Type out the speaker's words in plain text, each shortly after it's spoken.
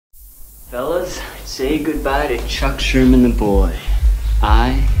Fellas, say goodbye to Chuck Sherman the boy.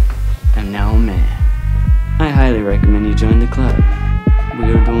 I am now a man. I highly recommend you join the club. We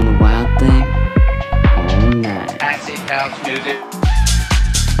are doing the wild thing all night. Acid house music.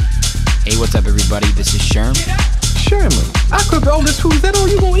 Hey, what's up, everybody? This is Sherm. Sherman, I cook all this food. Is that all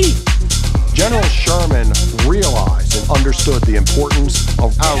you gonna eat? General Sherman realized and understood the importance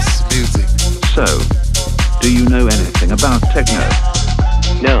of house music. So, do you know anything about techno?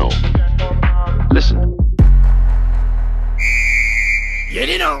 No. Listen.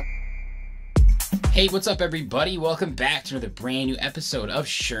 Hey, what's up, everybody? Welcome back to another brand new episode of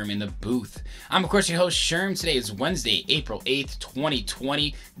Sherm in the Booth. I'm, of course, your host, Sherm. Today is Wednesday, April 8th,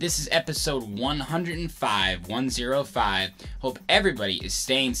 2020. This is episode 105. Hope everybody is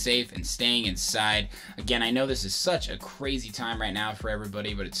staying safe and staying inside. Again, I know this is such a crazy time right now for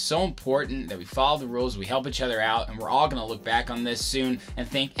everybody, but it's so important that we follow the rules, we help each other out, and we're all going to look back on this soon and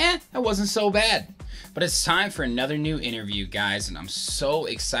think, that wasn't so bad. But it's time for another new interview, guys, and I'm so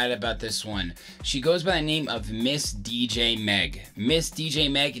excited about this one. She goes by the name of Miss DJ Meg. Miss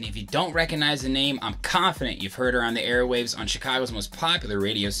DJ Meg, and if you don't recognize the name, I'm confident you've heard her on the airwaves on Chicago's most popular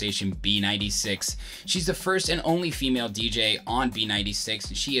radio station, B96. She's the first and only female DJ on B96,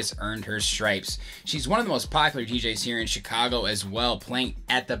 and she has earned her stripes. She's one of the most popular DJs here in Chicago as well, playing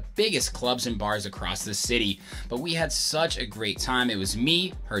at the biggest clubs and bars across the city. But we had such a great time. It was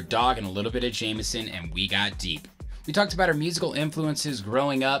me, her dog, and a little bit of Jameson, and we got deep. We talked about her musical influences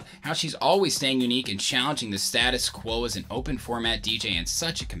growing up, how she's always staying unique and challenging the status quo as an open format DJ in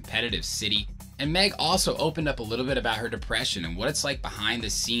such a competitive city. And Meg also opened up a little bit about her depression and what it's like behind the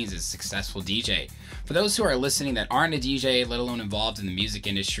scenes as a successful DJ. For those who are listening that aren't a DJ, let alone involved in the music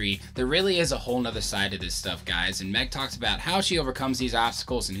industry, there really is a whole nother side to this stuff, guys. And Meg talks about how she overcomes these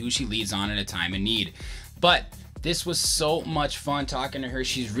obstacles and who she leads on in a time of need. But this was so much fun talking to her.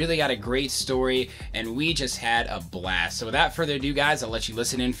 She's really got a great story, and we just had a blast. So without further ado, guys, I'll let you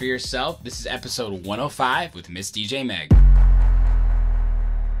listen in for yourself. This is episode 105 with Miss DJ Meg.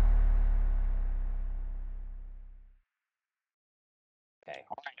 Okay,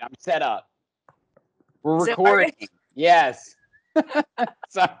 all right, I'm set up. We're recording. Yes.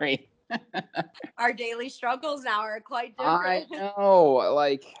 Sorry. Our daily struggles now are quite different. I know.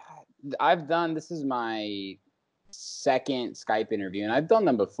 Like, this is my second Skype interview, and I've done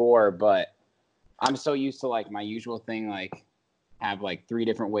them before, but I'm so used to like my usual thing, like have like 3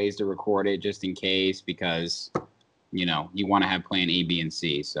 different ways to record it just in case, because you know you want to have plan A, B, and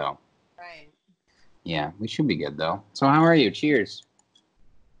C. So right. Yeah, we should be good though. So how are you? Cheers.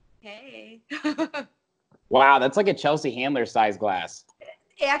 Hey. Wow, that's like a Chelsea Handler size glass.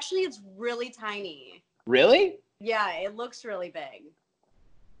 Actually, it's really tiny. Really? Yeah, it looks really big.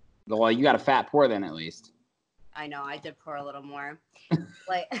 Well, you got a fat pour then at least. I know, I did pour a little more.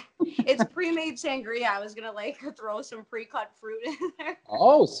 Like, it's pre-made sangria. I was gonna like throw some pre-cut fruit in there.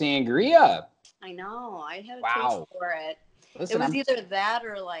 Oh, sangria. I know. I had a Wow. taste for it. Listen, It was either that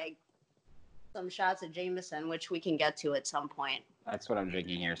or like some shots of Jameson, which we can get to at some point. That's what I'm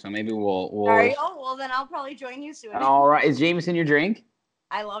drinking here. So maybe we'll. Are you? Oh, well, then I'll probably join you soon. All right. Is Jameson your drink?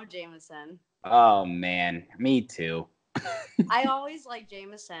 I love Jameson. Oh man, me too. I always like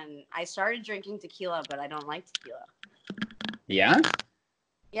Jameson. I started drinking tequila, but I don't like tequila. Yeah?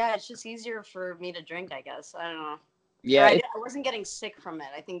 Yeah, it's just easier for me to drink, I guess. I don't know. Yeah. I wasn't getting sick from it.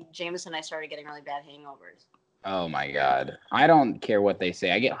 I think Jameson, I started getting really bad hangovers. Oh my God. I don't care what they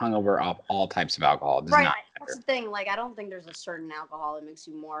say. I get hungover off all types of alcohol. It does not That's matter. the thing. Like, I don't think there's a certain alcohol that makes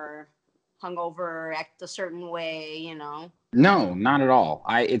you more hungover, act a certain way, you know? No, not at all.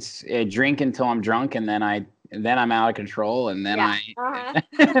 It's a drink until I'm drunk, and then I'm out of control, and then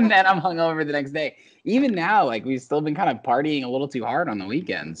and then I'm hungover the next day. Even now, like, we've still been kind of partying a little too hard on the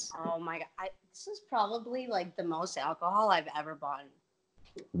weekends. Oh my God. This is probably like the most alcohol I've ever bought.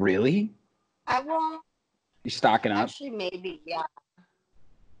 Really? You stocking up? Actually, maybe, yeah.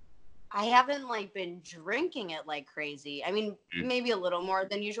 I haven't like been drinking it like crazy. I mean, maybe a little more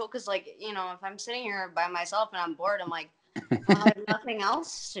than usual, because like, you know, if I'm sitting here by myself and I'm bored, I'm like, I have nothing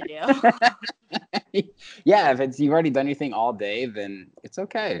else to do. Yeah, if you've already done your thing all day, then it's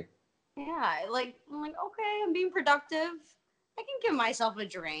okay. Yeah, like I'm like, okay, I'm being productive. I can give myself a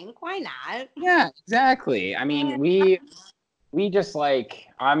drink. Why not? Yeah, exactly. I mean, we just like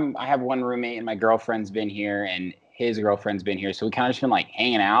I have one roommate, and my girlfriend's been here, and his girlfriend's been here, so we kind of just been like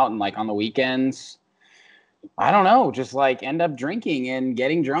hanging out, and like on the weekends, I don't know, just like end up drinking and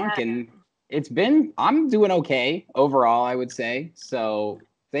getting drunk, and I'm doing okay overall, I would say. So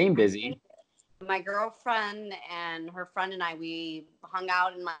staying busy. My girlfriend and her friend and I, we hung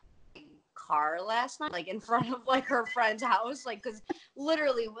out in my car last night, like in front of like her friend's house, like because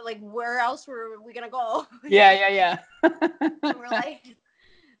literally, like where else were we gonna go? Yeah. We're like,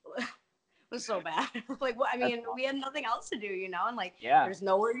 it was so bad. Like, what? I mean, we had nothing else to do, you know, and like, there's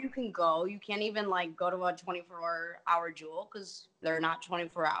nowhere you can go. You can't even like go to a 24-hour Jewel because they're not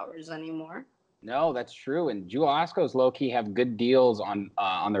 24 hours anymore. No, that's true. And Jewel Osco's low key have good deals on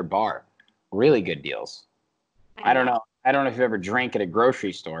their bar, really good deals. I don't know. I don't know if you've ever drank at a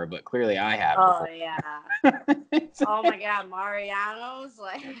grocery store, but clearly I have. Oh, before. yeah. Oh, my God. Mariano's,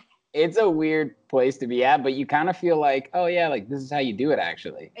 like... It's a weird place to be at, but you kind of feel like, oh, yeah, like, this is how you do it,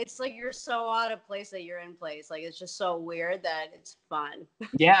 actually. It's like you're so out of place that you're in place. Like, it's just so weird that it's fun.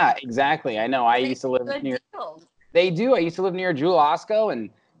 Yeah, exactly. I know. I used to live near... Deals. They do. I used to live near Jewel Osco,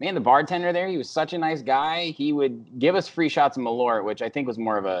 and, man, the bartender there, he was such a nice guy. He would give us free shots of Malort, which I think was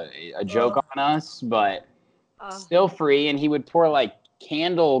more of a joke on us, but... still free, and he would pour like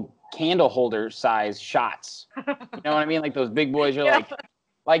candle holder size shots. You know what I mean? Like those big boys are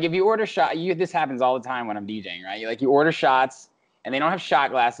like if you order this happens all the time when I'm DJing, right? You order shots and they don't have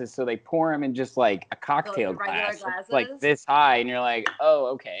shot glasses, so they pour them in just like a cocktail glass, like this high, and you're like, oh,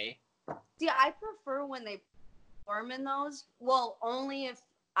 okay. See, I prefer when they pour them in those. Well, only if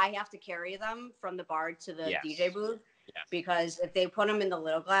I have to carry them from the bar to the DJ booth. Yes. Because if they put them in the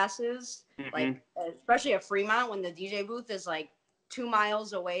little glasses, like especially at Fremont, when the DJ booth is like 2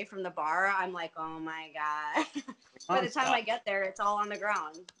 miles away from the bar, I'm like, oh my God. By the time I get there, it's all on the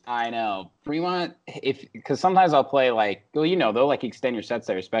ground. I know. Fremont, because sometimes I'll play like, well, you know, they'll like extend your sets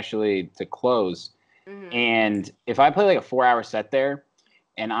there, especially to close. And if I play like a 4-hour set there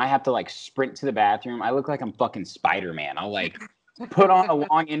and I have to like sprint to the bathroom, I look like I'm fucking Spider-Man. I'll like put on a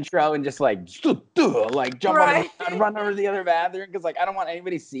long intro and just like jump on and run over to the other bathroom because like I don't want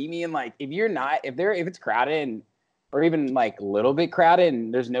anybody to see me. And like if it's crowded and or even like a little bit crowded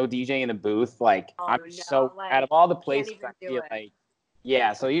and there's no DJ in the booth, like out of all the places I feel like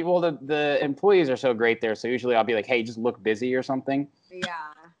so the employees are so great there, so usually I'll be like, hey, just look busy or something.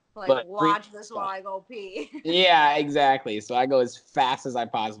 Like watch this while I go pee. Yeah, exactly. So I go as fast as I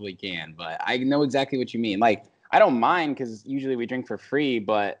possibly can, but I know exactly what you mean. Like I don't mind because usually we drink for free,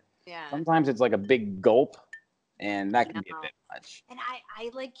 but sometimes it's like a big gulp, and that can be a bit much. And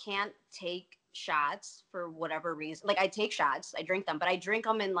I like can't take shots for whatever reason. Like I take shots, I drink them, but I drink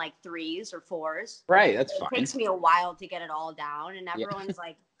them in like 3s or 4s. Right, that's fine. It takes me a while to get it all down, and everyone's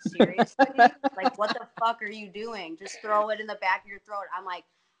like, seriously? Like, what the fuck are you doing? Just throw it in the back of your throat. I'm like,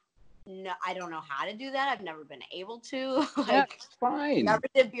 no, I don't know how to do that. I've never been able to. Like, it's fine. Never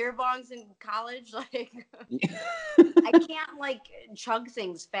did beer bongs in college. Like, I can't like chug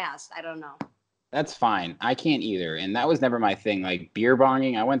things fast. I don't know. That's fine. I can't either, and that was never my thing. Like beer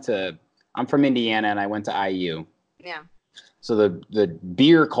bonging, I'm from Indiana, and I went to IU. Yeah. So the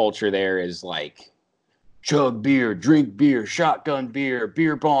beer culture there is like chug beer, drink beer, shotgun beer,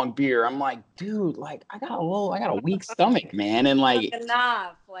 beer bong beer. I'm like, dude, like I got a weak stomach, man, and like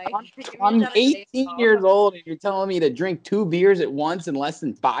enough. Like I'm 18 years old, and you're telling me to drink 2 beers at once in less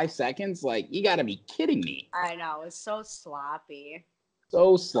than 5 seconds? Like you got to be kidding me. I know, it's so sloppy.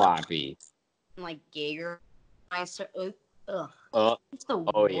 So sloppy. And like Jaeger, it's the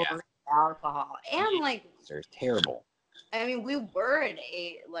worst alcohol, and like it's terrible. I mean, we were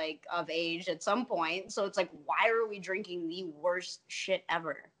of age at some point, so it's like, why are we drinking the worst shit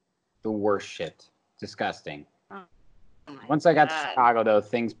ever? The worst shit, disgusting. Once I got to Chicago, though,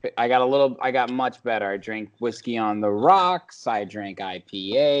 I got much better. I drank whiskey on the rocks. I drank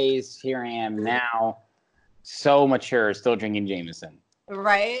IPAs. Here I am now, so mature, still drinking Jameson.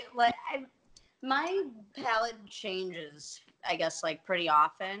 Right, like my palate changes, I guess, like pretty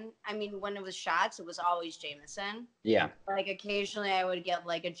often. I mean, when it was shots, it was always Jameson. Yeah. Like occasionally I would get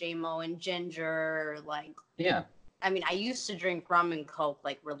like a J-Mo and ginger, or like. Yeah. I mean, I used to drink rum and Coke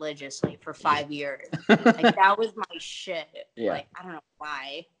like religiously for 5 years. Like that was my shit. Yeah. Like I don't know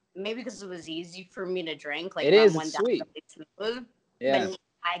why. Maybe because it was easy for me to drink. Like it is sweet. Really yeah. But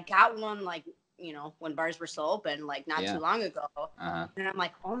I got one like, you know, when bars were still open, like not too long ago. And I'm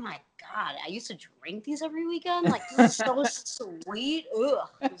like, oh my God, I used to drink these every weekend. Like, this is so sweet. Ugh,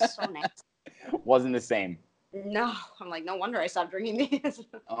 it was so nasty. Wasn't the same. No, I'm like, no wonder I stopped drinking these.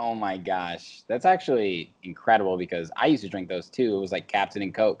 Oh my gosh. That's actually incredible because I used to drink those too. It was like Captain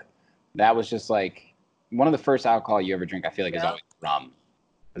and Coke. That was just like one of the first alcohol you ever drink, I feel like, is always rum.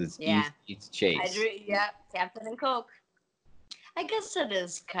 Because it's easy to chase. Captain and Coke. I guess it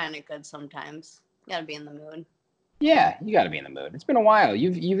is kind of good sometimes. You gotta be in the mood. Yeah, you gotta be in the mood. It's been a while.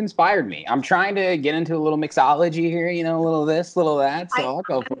 You've inspired me. I'm trying to get into a little mixology here, you know, a little this, little that, so I'll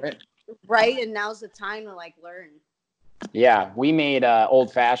go for it. Right, and now's the time to like learn. Yeah, we made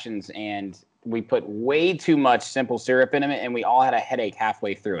old fashions and we put way too much simple syrup in them, and we all had a headache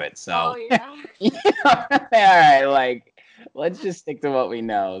halfway through it. So, Oh yeah. all right, like let's just stick to what we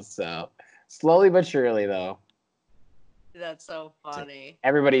know. So, slowly but surely, though, That's so funny.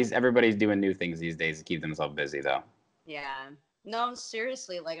 everybody's doing new things these days to keep themselves busy, though. Yeah. No,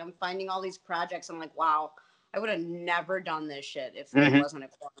 seriously, like I'm finding all these projects. I'm like, wow, I would have never done this shit if it wasn't a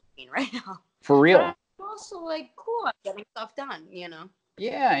quarantine right now. For But real. I'm also like, cool, I'm getting stuff done,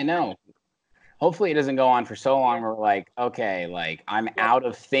 Yeah, I know. Hopefully, it doesn't go on for so long. We're like, okay, like I'm out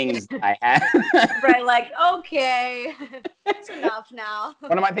of things that I had. Right, like, okay, it's enough now.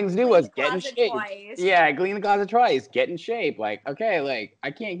 One of my things to do Clean was the get in closet shape. twice. Yeah, I clean the closet twice, get in shape. Like, okay, like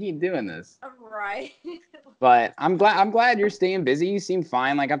I can't keep doing this. Right. But I'm glad you're staying busy. You seem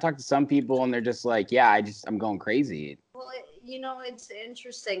fine. Like I've talked to some people and they're just like, yeah, I'm going crazy. Well, it's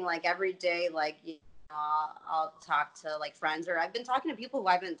interesting. Like every day, like I'll talk to like friends, or I've been talking to people who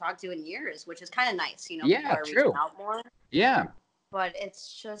I haven't talked to in years, which is kind of nice. People Yeah, are reaching true. out more. Yeah. But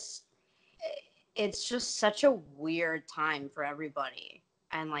it's just such a weird time for everybody,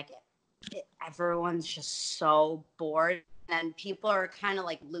 and like everyone's just so bored, and people are kind of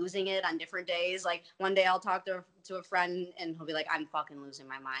like losing it on different days. Like one day I'll talk to a friend and he'll be like, I'm fucking losing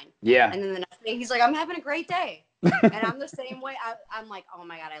my mind. Yeah. And then the next day he's like, I'm having a great day. And I'm the same way. I'm like, oh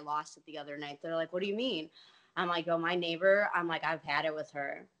my God, I lost it the other night. They're like, what do you mean? I'm like, oh, my neighbor, I'm like, I've had it with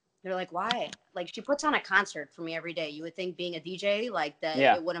her. They're like, why? Like, she puts on a concert for me every day. You would think being a DJ, like, that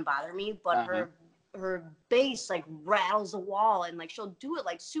it wouldn't bother me. But her bass, like, rattles the wall. And, like, she'll do it,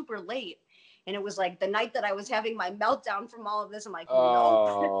 like, super late. And it was, like, the night that I was having my meltdown from all of this. I'm like, nope.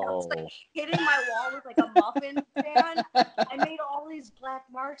 I was, like, hitting my wall with, like, a muffin stand. I made all these black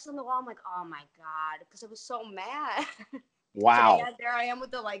marks on the wall. I'm like, oh, my God. Because I was so mad. Wow. So, yeah, there I am with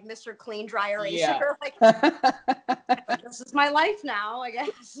the, like, Mr. Clean Dry Eraser. Yeah. Like, this is my life now, I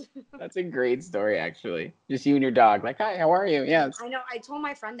guess. That's a great story, actually. Just you and your dog. Like, hi, how are you? Yeah. I know. I told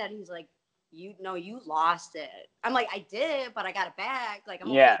my friend that. He's like, you lost it. I'm like, I did, but I got it back. Like,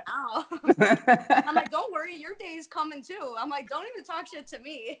 I'm okay now. I'm like, don't worry, your day's coming too. I'm like, don't even talk shit to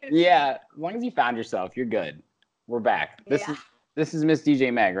me. Yeah, as long as you found yourself, you're good. We're back. This is Miss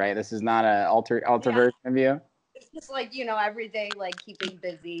DJ Meg, right? This is not a alter version of you. It's just like, every day, like keeping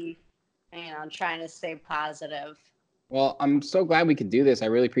busy, trying to stay positive. Well, I'm so glad we could do this. I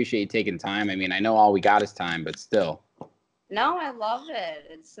really appreciate you taking time. I mean, I know all we got is time, but still. No, I love it.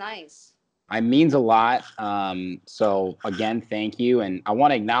 It's nice. It means a lot. So again, thank you. And I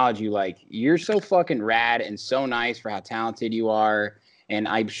want to acknowledge you. Like, you're so fucking rad and so nice for how talented you are. And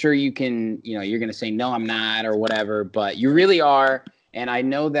I'm sure you can, you're going to say, no, I'm not, or whatever, but you really are. And I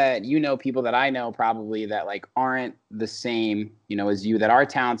know that, people that I know probably that like aren't the same, as you, that are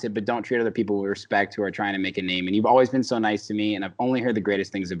talented, but don't treat other people with respect, who are trying to make a name. And you've always been so nice to me. And I've only heard the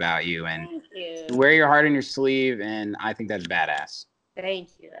greatest things about you. And Thank you. You wear your heart on your sleeve. And I think that's badass. Thank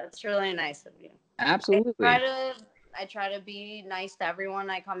you. That's really nice of you. Absolutely. I try to be nice to everyone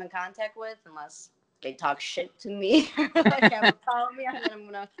I come in contact with, unless they talk shit to me or like have a problem with me, and then I'm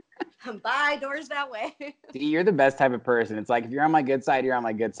gonna bye, doors that way. See, you're the best type of person. It's like, if you're on my good side, you're on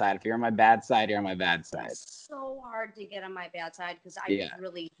my good side. If you're on my bad side, you're on my bad side. It's so hard to get on my bad side because I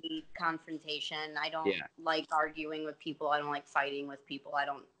really hate confrontation. I don't like arguing with people. I don't like fighting with people. I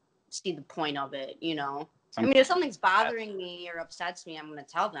don't see the point of it, I mean, if something's bothering me or upsets me, I'm going to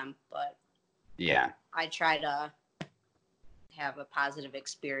tell them, but I try to have a positive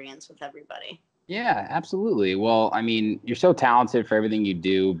experience with everybody. Yeah, absolutely. Well, I mean, you're so talented for everything you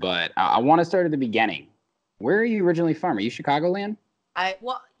do, but I want to start at the beginning. Where are you originally from? Are you Chicagoland? Like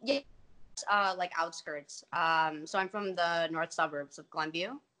outskirts. So I'm from the north suburbs of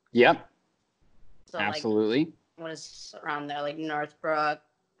Glenview. Yep. So absolutely. Like, what is around there? Like Northbrook,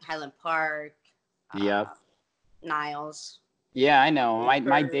 Highland Park. Yep. Niles. Yeah, I know.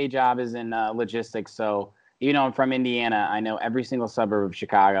 My day job is in logistics, so I'm from Indiana. I know every single suburb of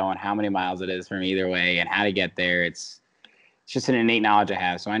Chicago and how many miles it is from either way and how to get there. It's just an innate knowledge I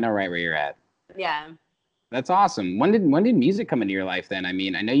have, so I know right where you're at. Yeah. That's awesome. When did music come into your life then? I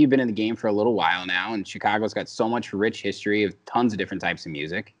mean, I know you've been in the game for a little while now, and Chicago's got so much rich history of tons of different types of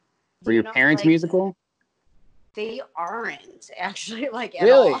music. Were your parents musical? They aren't actually, like, at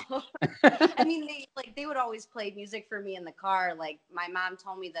really? all. I mean, they would always play music for me in the car. Like, my mom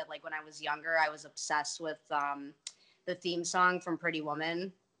told me that, like, when I was younger, I was obsessed with the theme song from Pretty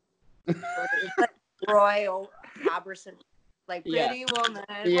Woman. Roy Orbison. like Yeah. Pretty Woman,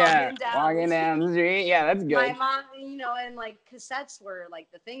 Yeah, walking down the street. Yeah, that's good. My mom, and like cassettes were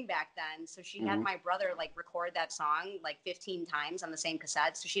like the thing back then. So she had Mhm. my brother like record that song like 15 times on the same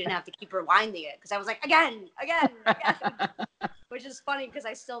cassette. So she didn't have to keep rewinding it. Cause I was like, again. Which is funny because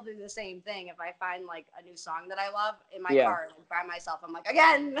I still do the same thing. If I find like a new song that I love in my car like, by myself, I'm like,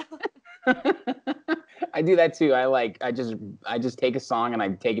 again. I do that too. I just take a song and I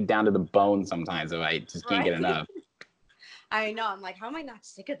take it down to the bone sometimes if I just can't get Right? enough. I know. I'm like, how am I not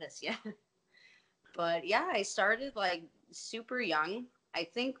sick of this yet? But yeah, I started like super young. I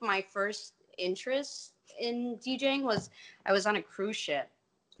think my first interest in DJing was I was on a cruise ship,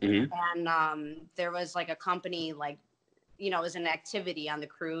 Mhm. and there was like a company like it was an activity on the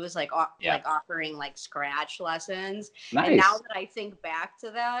cruise like Yeah. like offering like scratch lessons. Nice. And now that I think back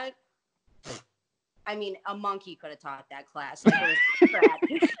to that, I mean, a monkey could have taught that class. Like, it was scratch.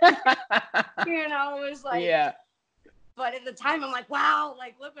 It was like, Yeah. But at the time, I'm like, wow,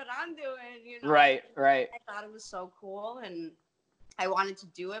 like, look what I'm doing, Right. I thought it was so cool, and I wanted to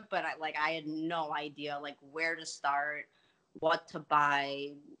do it, but I had no idea, like, where to start, what to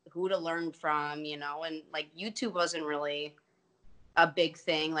buy, who to learn from, and, like, YouTube wasn't really a big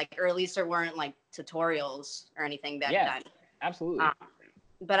thing. Like, or at least there weren't, like, tutorials or anything back then. Absolutely.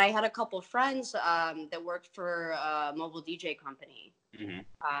 But I had a couple friends that worked for a mobile DJ company. Mhm.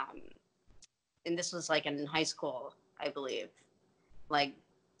 And this was, like, in high school, I believe. Like,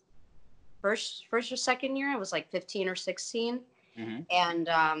 first or second year, I was, like, 15 or 16. Mhm.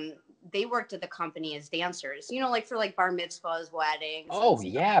 And they worked at the company as dancers, like, for, like, bar mitzvahs, weddings. Oh,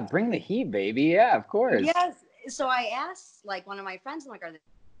 yeah. Bring the heat, baby. Yeah, of course. Yes. So I asked, like, one of my friends, I'm like, are they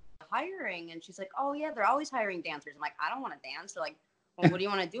hiring? And she's like, oh, yeah, they're always hiring dancers. I'm like, I don't want to dance. They're like, well, what do you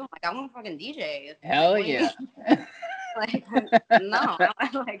want to do? I'm like, I want to fucking DJ. Hell like, yeah. Like, no.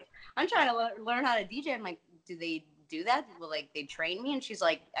 I'm like, I'm trying to learn how to DJ. I'm like, do they do that? Will, like, they train me? And she's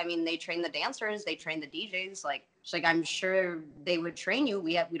like, I mean, they train the dancers, they train the DJs. Like, she's like, I'm sure they would train you.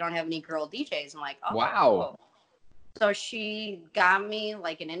 We don't have any girl DJs. I'm like, oh, Wow. cool. So she got me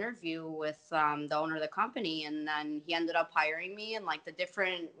like an interview with the owner of the company, and then he ended up hiring me, and like the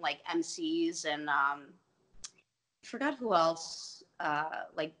different like MCs and I forgot who else.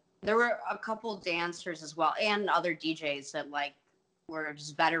 Like there were a couple dancers as well, and other DJs that like were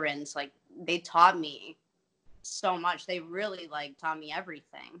just veterans. Like they taught me so much. They really like taught me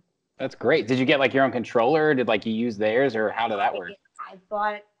everything. That's great. Did you get like your own controller? Did like you use theirs, or how did that work? I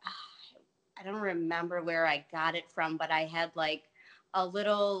bought. I don't remember where I got it from, but I had like a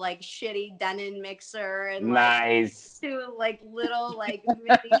little like shitty Denon mixer and like Nice. two like little like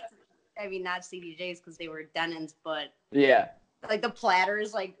mini, I mean not CDJs because they were Denons, but Yeah. like the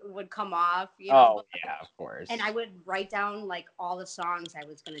platters like would come off, Oh yeah, of course. And I would write down like all the songs I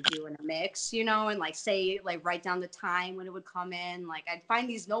was gonna do in a mix, and like say like write down the time when it would come in. Like I'd find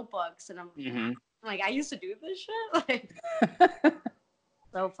these notebooks and I'm like, I used to do this shit. Like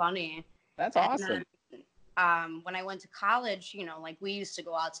so funny. That's awesome. Then, when I went to college, like we used to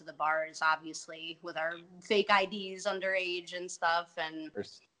go out to the bars, obviously, with our fake IDs underage and stuff. And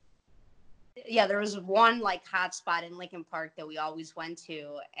yeah, there was one like hot spot in Lincoln Park that we always went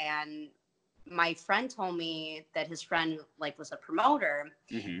to. And my friend told me that his friend like was a promoter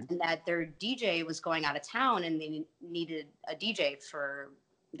and that their DJ was going out of town and they needed a DJ for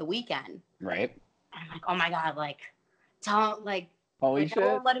the weekend. Right. And I'm like, oh my God, like, tell him, like, holy shit. I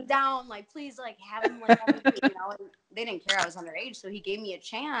won't let him down. Like, please, like, have him, like, and they didn't care I was underage, so he gave me a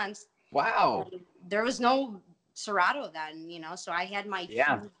chance. Wow. And there was no Serato then, so I had my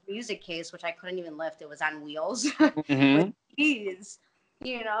huge music case, which I couldn't even lift. It was on wheels with keys,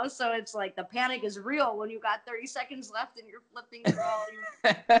 so it's like the panic is real when you got 30 seconds left and you're flipping through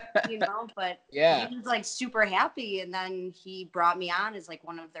all but he was like super happy. And then he brought me on as like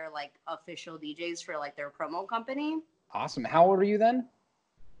one of their like official DJs for like their promo company. Awesome. How old were you then?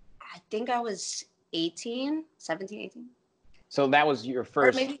 I think I was 17, 18. So that was your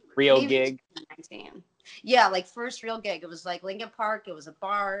first real gig? 19. Yeah, like first real gig. It was like Lincoln Park. It was a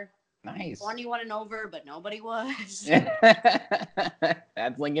bar. Nice. 21 and over, but nobody was.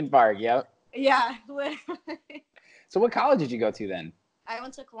 That's Lincoln Park, yep. Yeah, literally. So what college did you go to then? I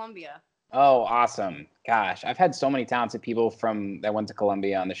went to Columbia. Oh, awesome. Gosh, I've had so many talented people that went to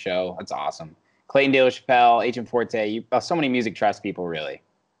Columbia on the show. That's awesome. Clayton De La Chapelle, Agent Forte, so many Music Trust people, really.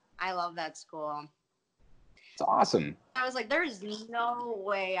 I love that school. It's awesome. I was like, there's no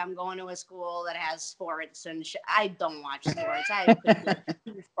way I'm going to a school that has sports and I don't watch sports. I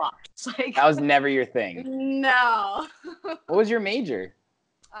could fucked. Like, that was never your thing. No. What was your major?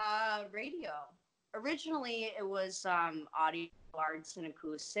 Radio. Originally, it was audio arts and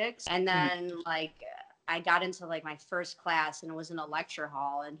acoustics, and then like I got into like my first class, and it was in a lecture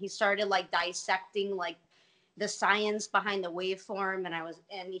hall, and he started like dissecting like the science behind the waveform,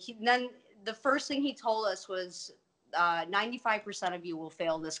 then the first thing he told us was 95% of you will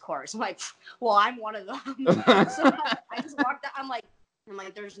fail this course. I'm like, well, I'm one of them. So I just walked out. I'm like,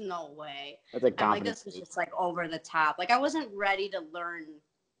 there's no way. That's a I'm like, this is just like over the top. Like, I wasn't ready to learn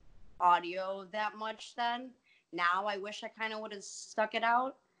audio that much then. Now I wish I kind of would have stuck it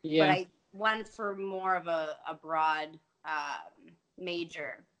out. Yeah. But I went for more of a broad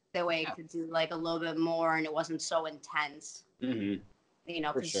major. That way I could do like a little bit more, and it wasn't so intense. Mm-hmm. You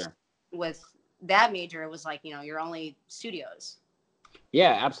know, For sure. with that major, it was like, you know, you're only studios.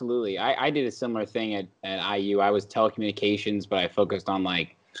 Yeah, absolutely. I did a similar thing at IU. I was telecommunications, but I focused on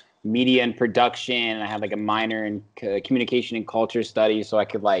like media and production, and I had like a minor in communication and culture studies, so I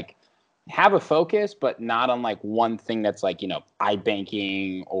could like have a focus, but not on like one thing that's like, you know,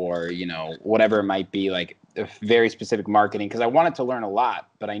 iBanking or, you know, whatever it might be, like a very specific marketing, because I wanted to learn a lot,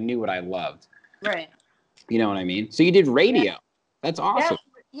 but I knew what I loved. Right. You know what I mean? So you did radio. Yeah. That's awesome.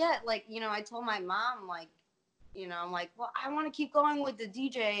 Yeah, like, you know, I told my mom, like, you know, I'm like, well, I want to keep going with the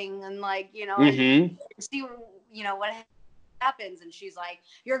DJing and like, you know, and see, you know, what happens. And she's like,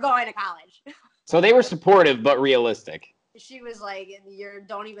 you're going to college. So they were supportive, but realistic. She was like,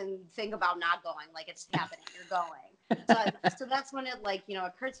 don't even think about not going. Like, it's happening. You're going. So that's when it, like, you know,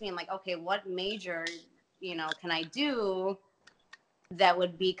 occurred to me. I'm like, okay, what major, you know, can I do that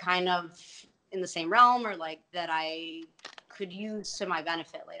would be kind of in the same realm, or like that I could use to my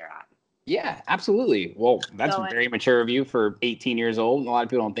benefit later on? Yeah, absolutely. Well, that's very mature of you for 18 years old. A lot of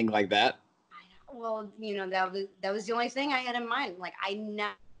people don't think like that. Well, you know, that was the only thing I had in mind. Like, I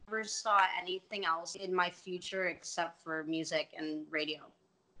never saw anything else in my future except for music and radio.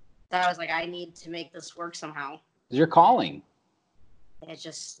 That I was like, I need to make this work somehow. It's your calling. It's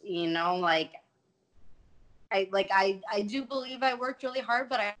just, you know, like I do believe I worked really hard,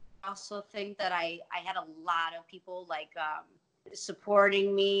 but I also think that I had a lot of people like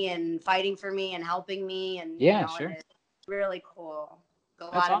supporting me and fighting for me and helping me, and yeah, you know, sure, it's really cool. A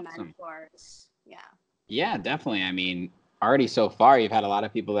That's lot of awesome. mentors. Yeah, definitely. I mean, already so far you've had a lot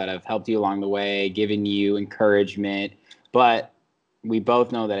of people that have helped you along the way, given you encouragement, but we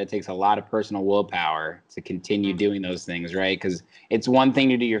both know that it takes a lot of personal willpower to continue doing those things, right? Because it's one thing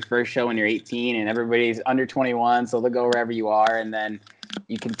to do your first show when you're 18 and everybody's under 21, so they'll go wherever you are, and then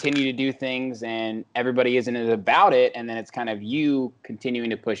you continue to do things and everybody isn't about it, and then it's kind of you continuing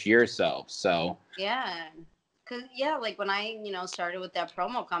to push yourself. So yeah, because like when I, you know, started with that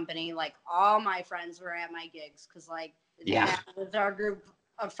promo company, like all my friends were at my gigs, because like that was our group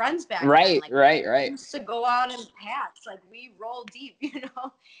of friends back then. Like, Right. We used to go out and patch, like we roll deep, you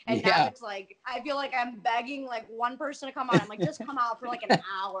know. And now it's like I feel like I'm begging like one person to come out. I'm like, just come out for like an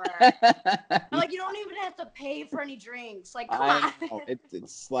hour. I'm like, you don't even have to pay for any drinks. Like, come on.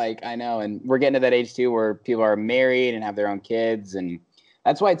 It's like, I know, and we're getting to that age too where people are married and have their own kids, and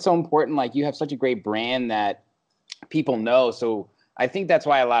that's why it's so important. Like, you have such a great brand that people know. So I think that's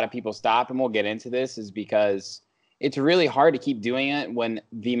why a lot of people stop, and we'll get into this, is because it's really hard to keep doing it when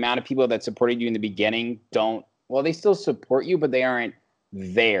the amount of people that supported you in the beginning they still support you, but they aren't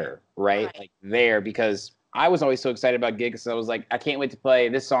there, right? Like there, because I was always so excited about gigs. So I was like, I can't wait to play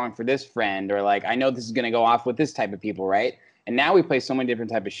this song for this friend, or like, I know this is going to go off with this type of people, right? And now we play so many different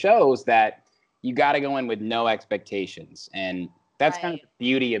type of shows that you got to go in with no expectations. And that's kind of the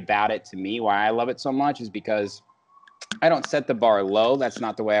beauty about it to me. Why I love it so much is because I don't set the bar low. That's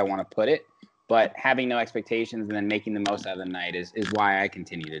not the way I want to put it. But having no expectations and then making the most out of the night is why I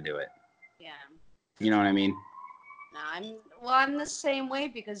continue to do it. Yeah. You know what I mean? No, I'm the same way,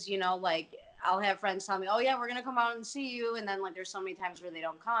 because, you know, like I'll have friends tell me, oh yeah, we're going to come out and see you. And then like, there's so many times where they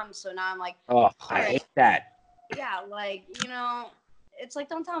don't come. So now I'm like, oh, I hate that. Yeah. Like, you know, it's like,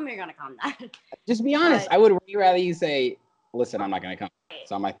 don't tell me you're going to come. Just be honest. I would rather you say, listen, I'm not going to come.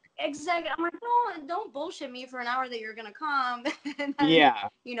 So I'm like, exactly. I'm like, don't bullshit me for an hour that you're going to come. And then,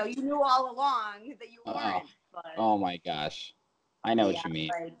 you know, you knew all along that you weren't. But, oh my gosh. I know what you mean.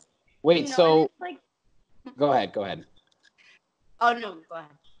 Like, wait, you know, so like, go ahead. Oh no, go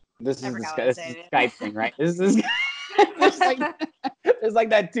ahead. This is the Skype thing, right? This is there's like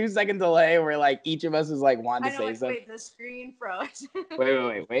that 2 second delay where like each of us is like wanting to say something. Wait, the screen froze.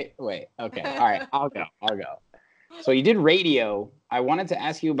 wait. Okay. All right. I'll go. So you did radio. I wanted to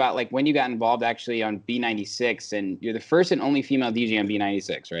ask you about like when you got involved actually on B96, and you're the first and only female DJ on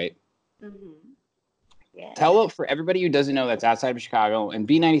B96, right? Mm-hmm. Yeah. Tell for everybody who doesn't know that's outside of Chicago, and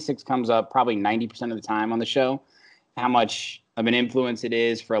B96 comes up probably 90% of the time on the show, how much of an influence it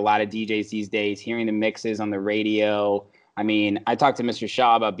is for a lot of DJs these days, hearing the mixes on the radio, I mean, I talked to Mr.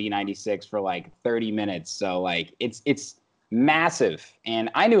 Shaw about B96 for like 30 minutes. So like it's massive. And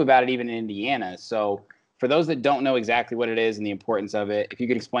I knew about it even in Indiana. So for those that don't know exactly what it is and the importance of it, if you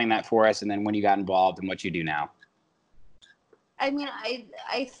could explain that for us, and then when you got involved and what you do now. I mean,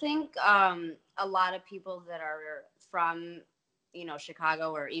 I think a lot of people that are from,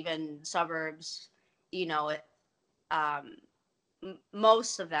 Chicago or even suburbs,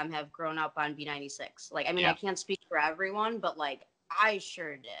 most of them have grown up on B96. Like, I mean, I can't speak for everyone, but like I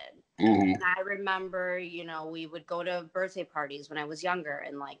sure did. Mm-hmm. And I remember, we would go to birthday parties when I was younger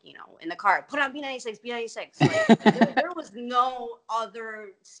and like, in the car, put on B96, B96. Like there was no other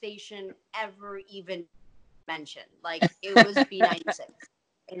station ever even mentioned. Like it was B96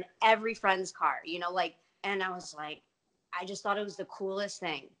 in every friend's car, and I was like, I just thought it was the coolest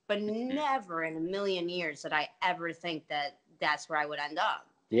thing, but never in a million years did I ever think that that's where I would end up.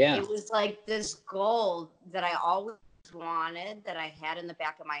 Yeah. It was like this goal that I always wanted, that I had in the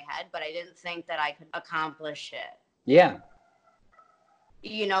back of my head, but I didn't think that I could accomplish it. Yeah.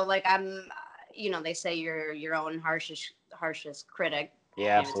 Like I'm, they say you're your own harshest critic.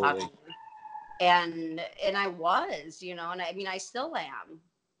 Yeah, absolutely. And I was, and I mean, I still am.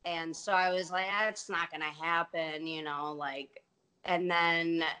 And so I was like, it's not going to happen, and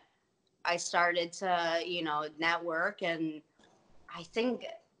then I started to, network. And I think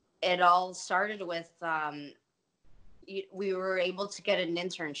it all started with, we were able to get an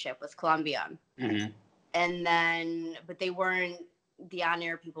internship with Columbia. Mm-hmm. And then, but the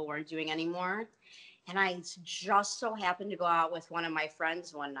on-air people weren't doing anymore. And I just so happened to go out with one of my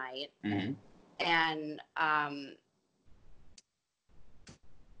friends one night. Mm-hmm. And,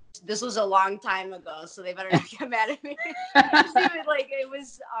 this was a long time ago, so they better not get mad at me.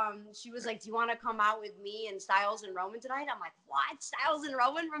 She was like, do you want to come out with me and Styles and Roman tonight? I'm like, what? Styles and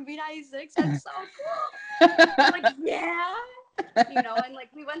Roman from B96? That's so cool. I'm like, yeah. And like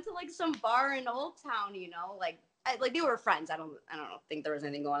we went to like some bar in Old Town, like they were friends. I don't think there was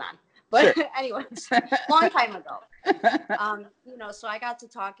anything going on. But sure. Anyways, long time ago. So I got to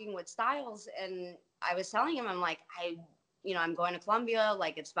talking with Styles, and I was telling him, I'm like, I'm going to Columbia.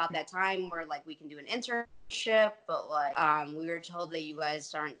 Like, it's about that time where like we can do an internship, but like, we were told that you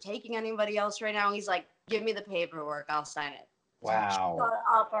guys aren't taking anybody else right now. He's like, give me the paperwork, I'll sign it. Wow. Shut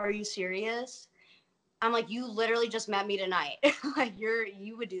up, are you serious? I'm like, you literally just met me tonight. Like,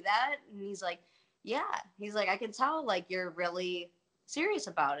 you would do that? And he's like, yeah. He's like, I can tell like you're really serious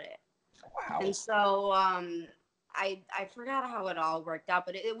about it. Wow. And so, I forgot how it all worked out,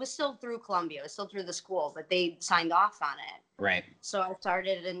 but it was still through Columbia. It was still through the school, but they signed off on it. Right. So I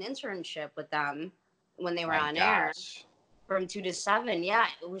started an internship with them when they were on air from 2 to 7. Yeah,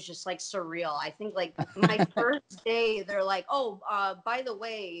 it was just like surreal. I think like my first day, they're like, oh, by the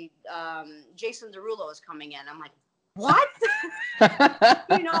way, Jason Derulo is coming in. I'm like, what?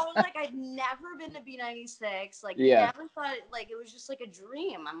 Like I'd never been to B96. Like, never thought, like, it was just like a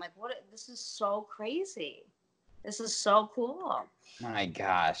dream. I'm like, what? This is so crazy. This is so cool. My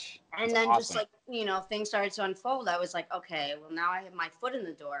gosh. And that's then awesome. just like, things started to unfold. I was like, okay, well, now I have my foot in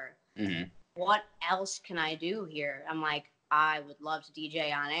the door. Mm-hmm. What else can I do here? I'm like, I would love to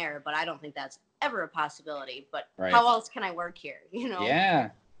DJ on air, but I don't think that's ever a possibility. But how else can I work here?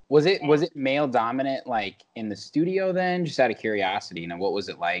 Yeah. Was it male dominant, like in the studio then? Just out of curiosity, what was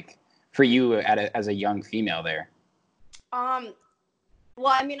it like for you as a young female there? Well,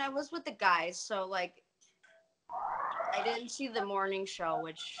 I mean, I was with the guys, so like, I didn't see the morning show,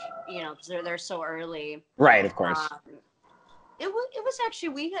 which, because they're so early. Right, of course. It was actually,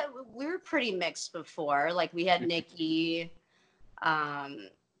 we were pretty mixed before. Like, we had Nikki. I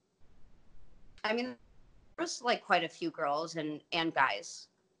mean, there was like quite a few girls and guys.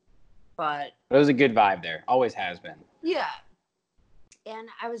 But it was a good vibe there. Always has been. Yeah. And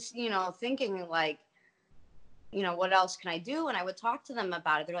I was, thinking like, what else can I do? And I would talk to them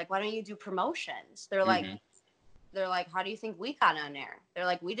about it. They're like, why don't you do promotions? They're like, how do you think we got on air? They're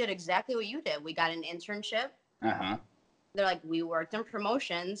like, we did exactly what you did. We got an internship. Uh-huh. They're like, we worked in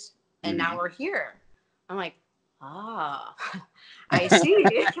promotions and now we're here. I'm like, I see.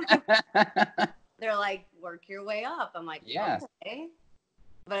 They're like, work your way up. I'm like, yeah. Okay.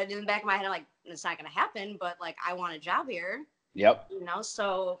 But in the back of my head, I'm like, it's not going to happen, but like, I want a job here. Yep.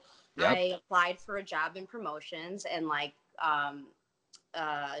 So I applied for a job in promotions, and like,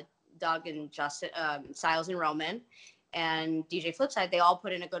 Doug and Justin, Styles and Roman and DJ Flipside, they all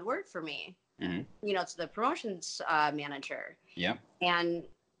put in a good word for me, to the promotions manager. Yep. And,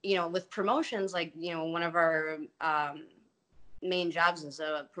 with promotions, like, one of our main jobs as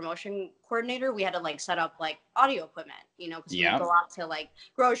a promotion coordinator, we had to like set up like audio equipment, you know, because we would go out to like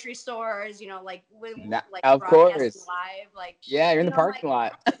grocery stores, you know, like when like of broadcasting course live, like you're in the know, parking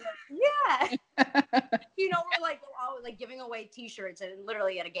like, lot. yeah. You know, we're like always like giving away T-shirts and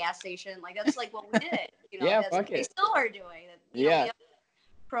literally at a gas station, like that's like what we did, you know. Yeah, That's fuck what they it. still are doing. You know, we have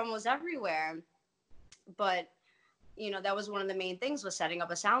promos everywhere, but you know, that was one of the main things was setting up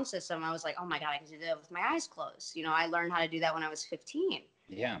a sound system. I was like, oh my God, I can do that with my eyes closed. You know, I learned how to do that when I was 15.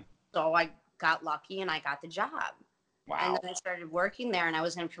 Yeah. So I got lucky and I got the job. Wow. And then I started working there and I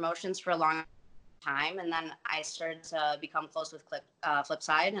was in promotions for a long time. And then I started to become close with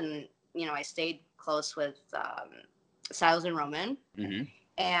Flipside. And, you know, I stayed close with Styles and Roman. Mm-hmm.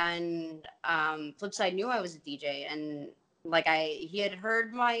 And Flipside knew I was a DJ. And like he had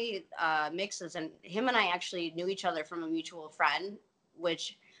heard my mixes, and him and I actually knew each other from a mutual friend,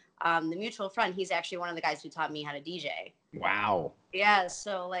 which the mutual friend, he's actually one of the guys who taught me how to DJ. Wow. Yeah,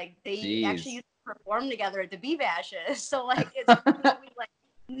 so like they actually used to perform together at the B96. So like it's we like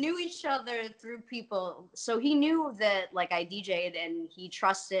knew each other through people. So he knew that like I DJ'd, and he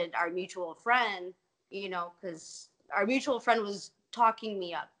trusted our mutual friend, you know, because our mutual friend was talking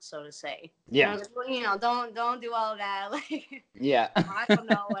me up, so to say. Yeah. And I was like, well, you know, don't do all that. Like, yeah. I don't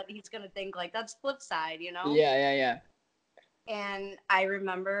know what he's gonna think. Like, that's Flipside, you know? Yeah. And I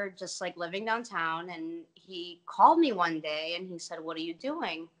remember just like living downtown, and he called me one day and he said, "What are you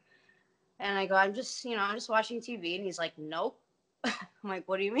doing?" And I go, I'm just watching TV. And he's like, "Nope." I'm like,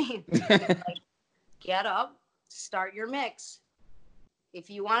 "What do you mean?" He's like, "Get up, start your mix. If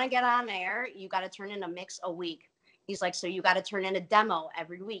you want to get on air, you got to turn in a mix a week." He's like, "So you got to turn in a demo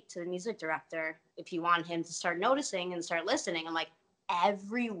every week to the music director if you want him to start noticing and start listening." I'm like,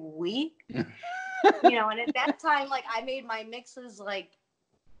 every week? You know, and at that time, like, I made my mixes, like,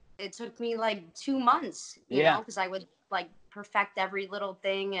 it took me like 2 months, you know, because I would like perfect every little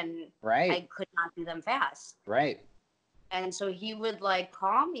thing, and I could not do them fast. Right. And so he would like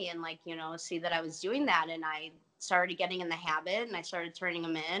call me and like, you know, see that I was doing that. And I started getting in the habit, and I started turning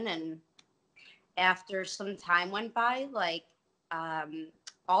them in. And after some time went by, like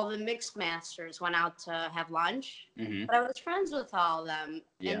all the mix masters went out to have lunch, but I was friends with all of them,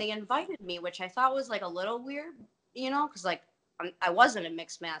 and they invited me, which I thought was like a little weird, you know, because like I wasn't a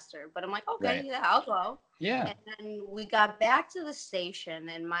mix master, but I'm like, okay, yeah, I'll go. Yeah. And then we got back to the station,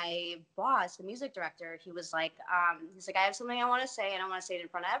 and my boss, the music director, he was like, he's like, I have something I want to say, and I want to say it in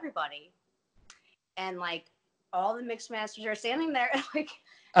front of everybody. And like all the mix masters are standing there, like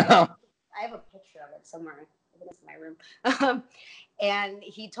I have a picture of it somewhere. I think it's in my room. And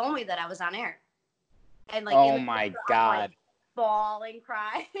he told me that I was on air. And like, oh my God, I'm, like, bawling,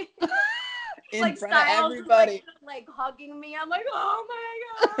 crying. in like front of Styles everybody, is, like hugging me. I'm like, oh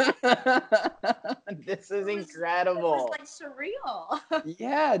my God. This is incredible. It was like surreal.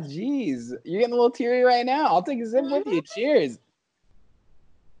 Yeah, geez, you're getting a little teary right now. I'll take a sip with you. Cheers.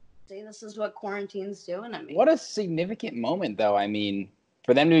 See, this is what quarantine's doing to me. What a significant moment, though. I mean,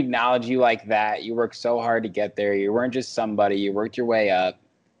 for them to acknowledge you like that, you worked so hard to get there. You weren't just somebody. You worked your way up.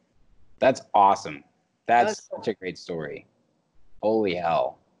 That's awesome. That's such a great story. Holy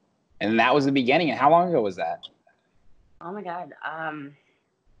hell. And that was the beginning. And how long ago was that? Oh, my God. I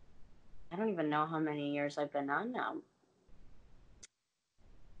don't even know how many years I've been on now.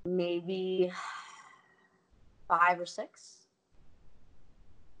 Maybe 5 or 6.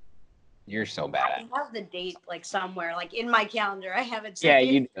 You're so bad. I have the date like somewhere, like in my calendar. I have it. Yeah,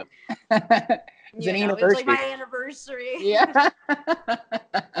 you do. It's an anniversary. It's like my anniversary. Yeah.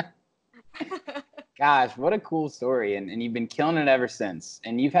 Gosh, what a cool story. And you've been killing it ever since.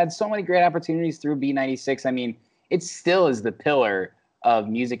 And you've had so many great opportunities through B96. I mean, it still is the pillar of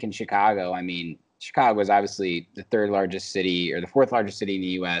music in Chicago. I mean, Chicago is obviously the third largest city, or the fourth largest city in the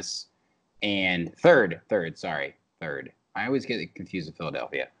U.S. And third. I always get confused with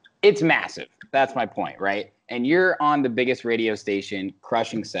Philadelphia. It's massive. That's my point, right? And you're on the biggest radio station,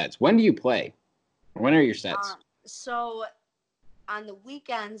 crushing sets. When do you play? When are your sets? So on the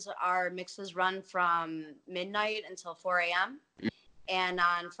weekends, our mixes run from midnight until 4 a.m. And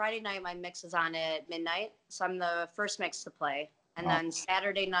on Friday night, my mix is on at midnight. So I'm the first mix to play. And then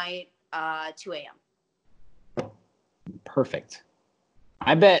Saturday night, 2 a.m. Perfect.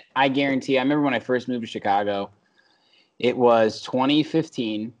 I guarantee. I remember when I first moved to Chicago, it was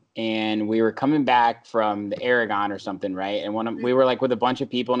 2015. And we were coming back from the Aragon or something, right? And we were like with a bunch of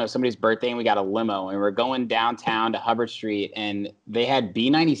people, and it was somebody's birthday, and we got a limo, and we were going downtown to Hubbard Street, and they had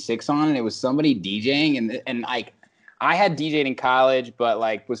B96 on, and it was somebody DJing, and like I had DJed in college, but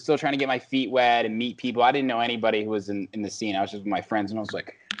like was still trying to get my feet wet and meet people. I didn't know anybody who was in the scene. I was just with my friends, and I was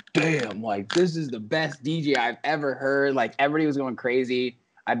like, damn, like, this is the best DJ I've ever heard. Like, everybody was going crazy.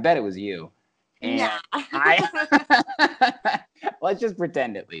 I bet it was you. And let's just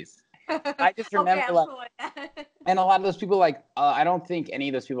pretend at least. I just remember, and a lot of those people, like, I don't think any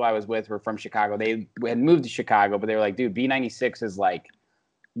of those people I was with were from Chicago. They had moved to Chicago, but they were like, dude, B96 is like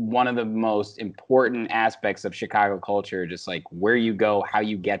one of the most important aspects of Chicago culture. Just like where you go, how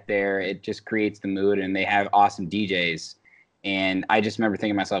you get there, it just creates the mood, and they have awesome DJs. And I just remember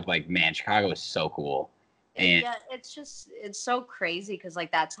thinking to myself, like, man, Chicago is so cool. And yeah, it's so crazy because like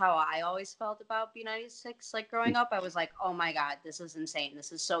that's how I always felt about B96. Like growing up, I was like, oh my god, this is insane.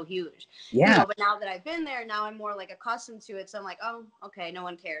 This is so huge. yeah, You know, but now that I've been there, now I'm more like accustomed to it. So I'm like, oh, okay, no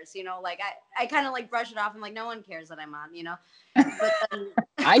one cares. You know, like I kind of like brush it off. I'm like, no one cares that I'm on. You know, but then,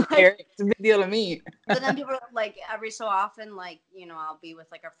 I care. It's a big deal to me. But then people like every so often, like, you know, I'll be with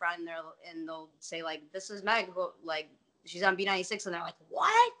like a friend there and they'll say like, this is Meg, like she's on B96, and they're like,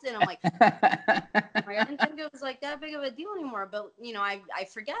 what? And I'm like, I didn't think it was like that big of a deal anymore. But you know, I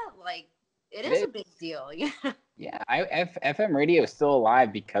forget, like it is a big deal. Yeah, FM radio is still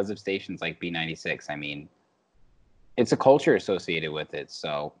alive because of stations like B96. I mean, it's a culture associated with it.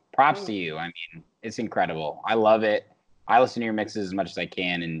 So props to you. I mean, it's incredible. I love it. I listen to your mixes as much as I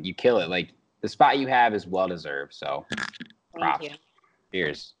can, and you kill it. Like, the spot you have is well deserved. So props. Thank you.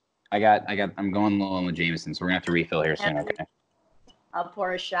 Cheers. I'm going low on the Jameson, so we're gonna have to refill here soon. Okay. I'll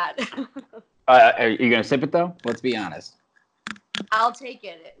pour a shot. Are you gonna sip it though? Let's be honest. I'll take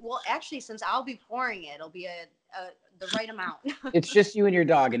it. Well, actually, since I'll be pouring it, it'll be the right amount. It's just you and your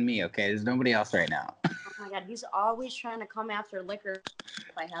dog and me, okay? There's nobody else right now. Oh my god, he's always trying to come after liquor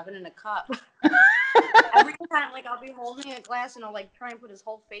if I have it in a cup. Every time, like, I'll be holding a glass and I'll like try and put his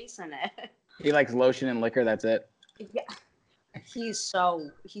whole face in it. He likes lotion and liquor. That's it. Yeah, he's so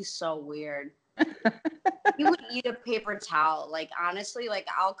weird. He would eat a paper towel. Like, honestly, like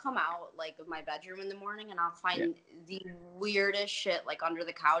I'll come out like of my bedroom in the morning and I'll find the weirdest shit like under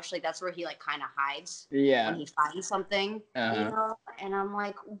the couch. Like that's where he like kind of hides. Yeah. When he finds something, you know. And I'm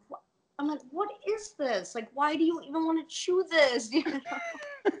like, what is this? Like, why do you even want to chew this? You know?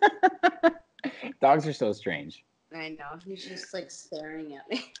 Dogs are so strange. I know. He's just like staring at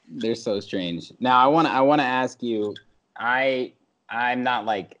me. They're so strange. Now I want to ask you. I'm not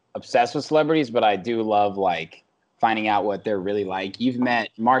like obsessed with celebrities, but I do love like finding out what they're really like. You've met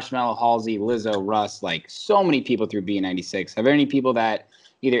Marshmello, Halsey, Lizzo, Russ, like so many people through B96. Have there any people that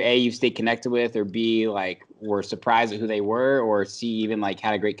either A, you've stayed connected with, or B, like were surprised at who they were, or C, even like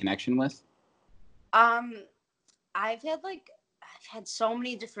had a great connection with? I've had so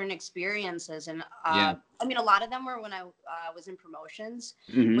many different experiences, and I mean, a lot of them were when I was in promotions,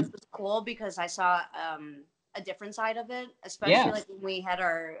 which was cool because I saw a different side of it, especially like when we had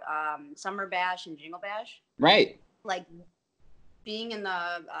our Summer Bash and Jingle Bash. Right. Like being in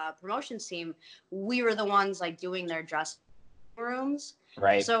the promotions team, we were the ones like doing their dress rooms.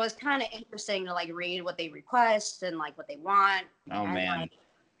 Right. So it was kind of interesting to like read what they request and like what they want. Oh and, man.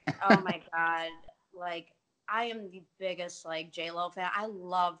 Like, oh my god. Like I am the biggest like J-Lo fan. I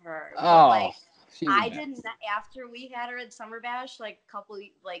love her. Oh. But, like, I didn't, after we had her at Summer Bash like a couple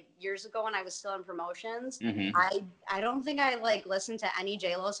like years ago when I was still in promotions, I don't think I like listened to any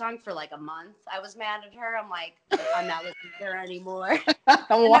J-Lo song for like a month. I was mad at her. I'm like, I'm not listening to her anymore. And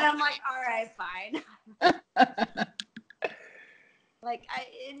then I'm like, all right, fine. Like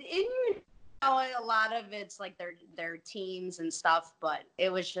you know, a lot of it's like their teams and stuff, but it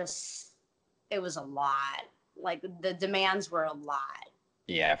was a lot. Like the demands were a lot.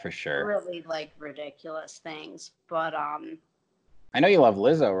 Yeah, for sure. Really like ridiculous things. But I know you love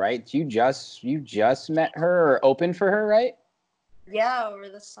Lizzo, right? You just met her or opened for her, right? Yeah, over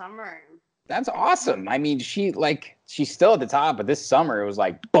the summer. That's awesome. I mean, she's still at the top, but this summer it was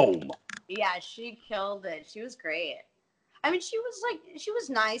like boom. Yeah, she killed it. She was great. I mean, she was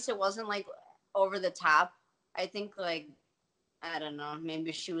nice. It wasn't like over the top. I think like I don't know,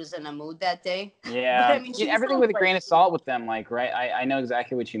 maybe she was in a mood that day. Yeah, but, I mean, everything with a grain of salt with them, like, right? I know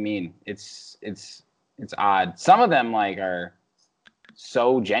exactly what you mean. It's odd. Some of them like are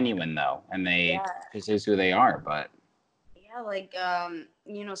so genuine though, and they just is who they are. But yeah, like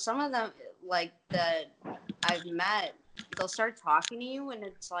you know, some of them like that I've met, they'll start talking to you, and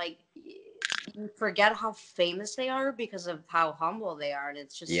it's like you forget how famous they are because of how humble they are, and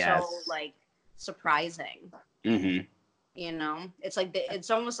it's just so like surprising. Mm-hmm. You know, it's like it's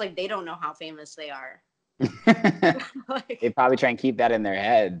almost like they don't know how famous they are. Like, they probably try and keep that in their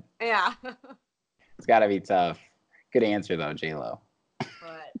head. Yeah. It's got to be tough. Good answer though, J-Lo.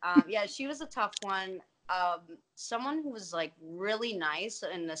 But yeah, she was a tough one. Someone who was like really nice,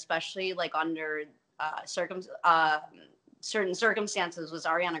 and especially like under certain circumstances was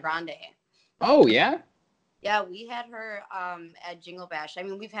Ariana Grande. Oh, yeah? Yeah, we had her at Jingle Bash. I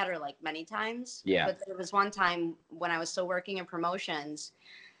mean, we've had her like many times. Yeah. But there was one time when I was still working in promotions,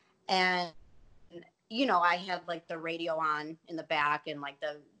 and you know, I had like the radio on in the back and like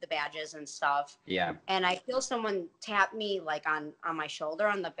the badges and stuff. Yeah. And I feel someone tap me like on my shoulder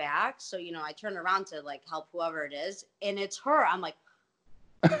on the back. So, you know, I turn around to like help whoever it is, and it's her. I'm like,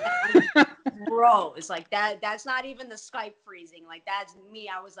 bro, it's like that's not even the Skype freezing. Like, that's me.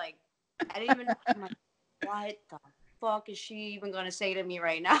 I was like, I didn't even, I'm like, what the fuck is she even going to say to me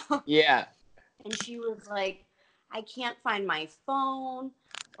right now? Yeah. And she was like, I can't find my phone.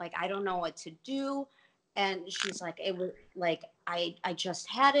 Like, I don't know what to do. And she's like, it was like, I just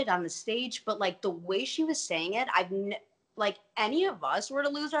had it on the stage. But like the way she was saying it, like any of us were to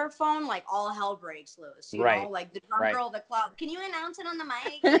lose our phone, like all hell breaks loose, you know, like the drum girl, the club. Can you announce it on the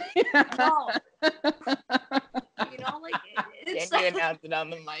mic? Like, no. You know, like it's Can you announce it on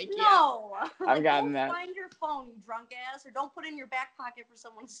the mic? No. I've Like, gotten don't that. find your phone, you drunk ass, or don't put it in your back pocket for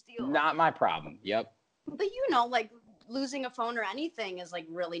someone to steal. Not my problem. Yep. But you know, like losing a phone or anything is like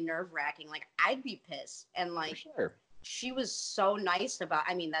really nerve wracking. Like I'd be pissed, and like Sure. she was so nice about.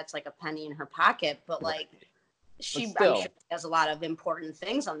 I mean, that's like a penny in her pocket, but like I'm still. sure she has a lot of important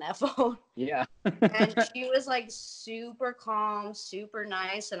things on that phone. Yeah. And she was like super calm, super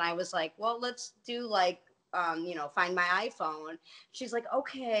nice, and I was like, well, let's do like you know, find my iPhone. She's like,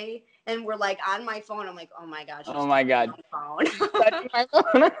 okay. And we're like on my phone. I'm like, oh my God. Oh my God. Phone. Touching my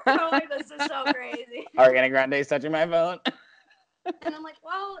phone. I'm like, this is so crazy. Ariana Grande's touching my phone. And I'm like,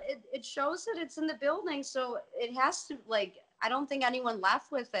 well, it shows that it's in the building. So it has to, like, I don't think anyone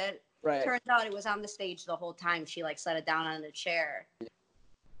left with it. Right. Turns out it was on the stage the whole time. She like set it down on the chair.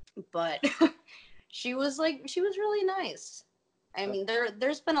 But she was really nice. I mean,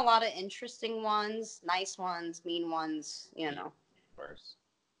 there's been a lot of interesting ones, nice ones, mean ones, you know. Of course.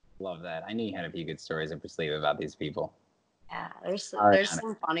 Love that. I knew you had a few good stories up your sleeve about these people. Yeah, there's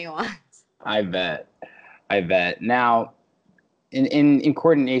some funny ones. I bet. Now, in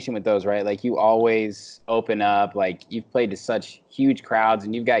coordination with those, right? Like you always open up, like you've played to such huge crowds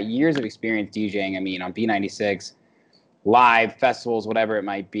and you've got years of experience DJing. I mean, on B96, live, festivals, whatever it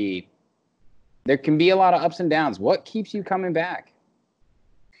might be. There can be a lot of ups and downs. What keeps you coming back?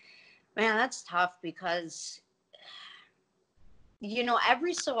 Man, that's tough because, you know,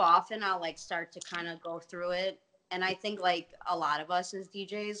 every so often I'll like start to kind of go through it. And I think like a lot of us as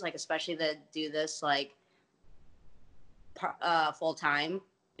DJs, like especially that do this like full time,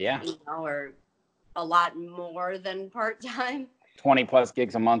 Yeah, you know, or a lot more than part time. 20 plus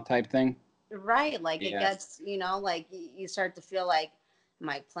gigs a month type thing. Right. Like it gets, you know, like you start to feel like, am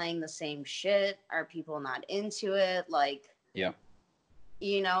I playing the same shit? Are people not into it? Like, yeah,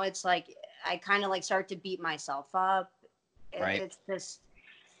 you know, it's like I kind of like start to beat myself up. Right. It's just,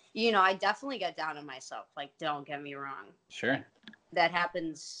 you know, I definitely get down on myself. Like, don't get me wrong. Sure. That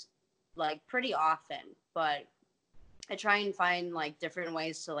happens like pretty often, but I try and find like different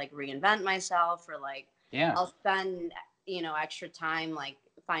ways to like reinvent myself, or like I'll spend, you know, extra time like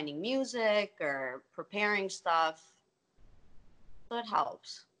finding music or preparing stuff. So it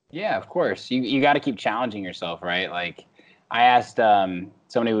helps. Yeah, of course. You got to keep challenging yourself, right? Like I asked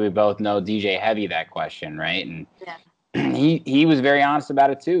somebody we both know, DJ Heavy, that question, right? And he was very honest about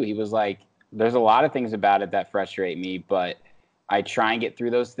it too. He was like, there's a lot of things about it that frustrate me, but I try and get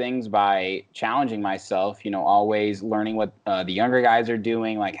through those things by challenging myself, you know, always learning what the younger guys are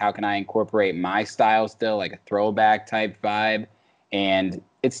doing. Like, how can I incorporate my style still, like a throwback type vibe? And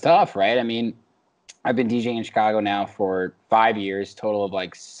it's tough, right? I mean, I've been DJing in Chicago now for 5 years, total of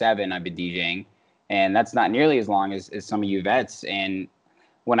like 7 I've been DJing. And that's not nearly as long as some of you vets. And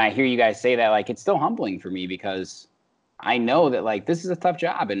when I hear you guys say that, like, it's still humbling for me because I know that, like, this is a tough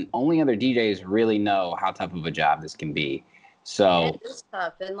job and only other DJs really know how tough of a job this can be. So it is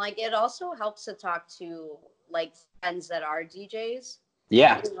tough. And like, it also helps to talk to like friends that are DJs.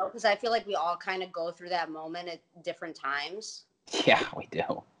 Yeah. You know, because I feel like we all kind of go through that moment at different times. Yeah, we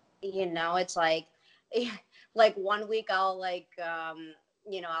do. You know, it's like 1 week I'll like,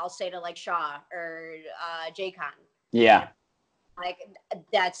 you know, I'll say to like Shaw or J-Con. Yeah. Like,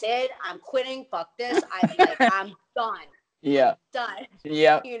 that's it. I'm quitting. Fuck this. I'm done. Yeah. Done.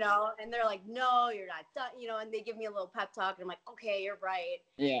 Yeah. You know, and they're like, no, you're not done. You know, and they give me a little pep talk, and I'm like, okay, you're right.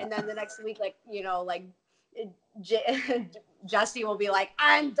 Yeah. And then the next week, like, you know, like Jesse will be like,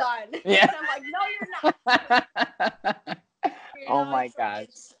 I'm done. Yeah. And I'm like, no, you're not. You know, Oh my gosh.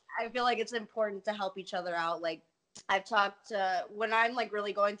 I feel like it's important to help each other out. Like, I've talked when I'm like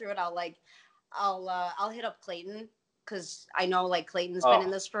really going through it, I'll hit up Clayton, because I know like Clayton's been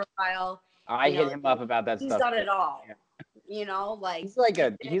in this for a while. I hit him up about that he's stuff. He's done it all. you know, like he's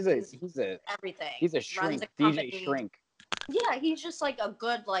everything. he's a Runs shrink, a DJ company. Shrink. Yeah, he's just like a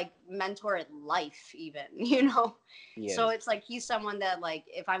good like mentor in life, even, you know. So it's like he's someone that like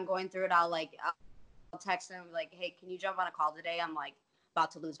if I'm going through it, I'll text him like, hey, can you jump on a call today? I'm like about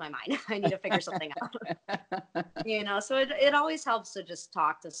to lose my mind. I need to figure something out. You know, so it always helps to just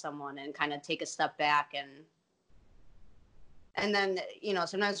talk to someone and kind of take a step back and then, you know,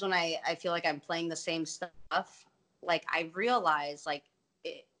 sometimes when I feel like I'm playing the same stuff, like I realize like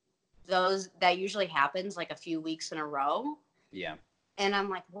that usually happens like a few weeks in a row. Yeah. And I'm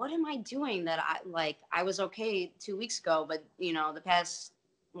like, what am I doing that I was okay 2 weeks ago, but you know, the past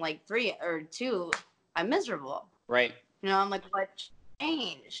like 3 or 2, I'm miserable. Right. You know, I'm like, what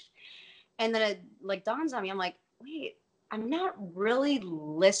changed? And then it like dawns on me. I'm like, wait, I'm not really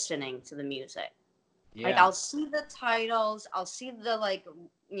listening to the music. Yeah. Like I'll see the titles, I'll see the like,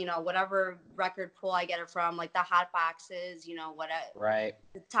 you know, whatever record pool I get it from, like the hot boxes, you know, right,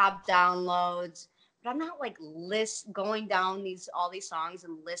 the top downloads. But I'm not like going down all these songs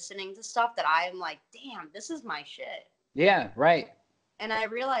and listening to stuff that I'm like, damn, this is my shit. Yeah, right. And I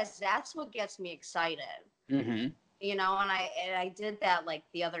realized that's what gets me excited. Mm-hmm. You know, and I did that like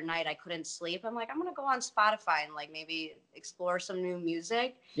the other night. I couldn't sleep. I'm like, I'm gonna go on Spotify and like maybe explore some new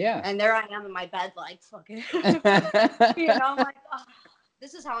music. Yeah. And there I am in my bed, like fucking. You know, I'm like, oh,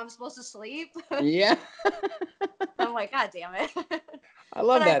 this is how I'm supposed to sleep. Yeah. I'm like, God damn it. I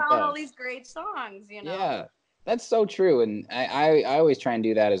love that. I found all these great songs. You know. Yeah, that's so true, and I always try and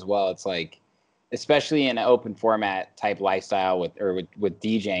do that as well. It's like, especially in an open format type lifestyle with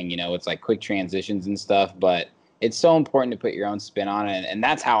DJing, you know, it's like quick transitions and stuff, but it's so important to put your own spin on it. And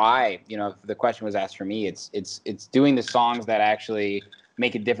that's how you know, if the question was asked for me, it's doing the songs that actually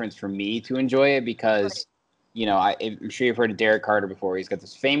make a difference for me to enjoy it because, right. You know, I'm sure you've heard of Derek Carter before. He's got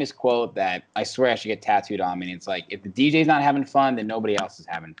this famous quote that I swear I should get tattooed on me. And it's like, if the DJ's not having fun, then nobody else is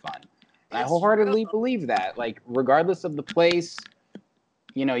having fun. And I wholeheartedly believe that. Like, regardless of the place,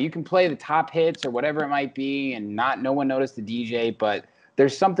 you know, you can play the top hits or whatever it might be and no one noticed the DJ, but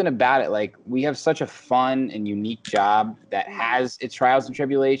there's something about it. Like, we have such a fun and unique job that has its trials and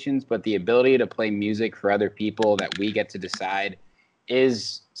tribulations, but the ability to play music for other people that we get to decide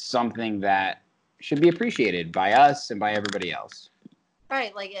is something that should be appreciated by us and by everybody else.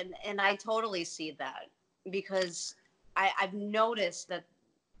 Right. Like, and I totally see that because I've noticed that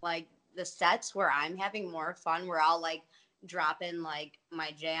like the sets where I'm having more fun, where I'll like drop in like my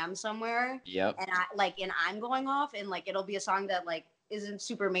jam somewhere. Yep. And I'm going off and like, it'll be a song that like isn't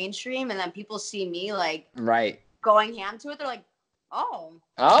super mainstream. And then people see me like right going ham to it. They're like, oh,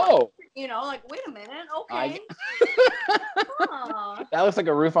 you know, like, wait a minute. Okay. That looks like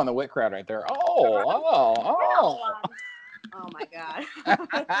a Roof on the Wit crowd right there. Oh my God.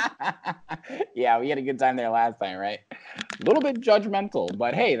 Yeah, we had a good time there last time, right? A little bit judgmental,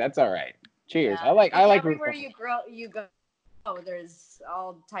 but hey, that's all right. Cheers. Yeah. I like everywhere you go, there's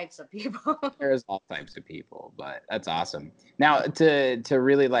all types of people. There's all types of people, but that's awesome. Now, to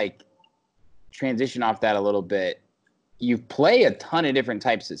really like transition off that a little bit, you play a ton of different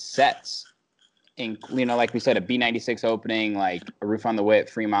types of sets. In, you know, like we said, a B96 opening, like a Roof on the Wit,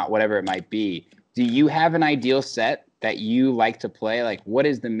 Fremont, whatever it might be. Do you have an ideal set that you like to play? Like, what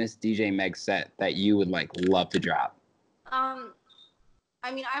is the Miss DJ Meg set that you would like love to drop? I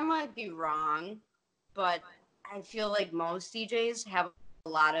mean, I might be wrong, but I feel like most DJs have a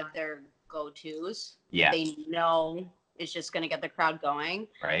lot of their go-tos. Yeah. They know it's just going to get the crowd going.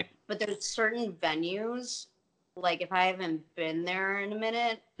 Right. But there's certain venues, like if I haven't been there in a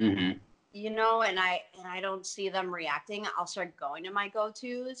minute, you know, and I don't see them reacting, I'll start going to my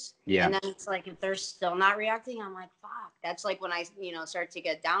go-tos. Yeah. And then it's like, if they're still not reacting, I'm like, fuck. That's like when I, you know, start to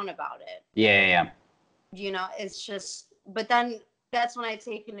get down about it. Yeah. You know, it's just, but then that's when I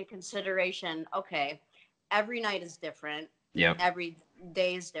take into consideration, okay, every night is different. Yeah. Every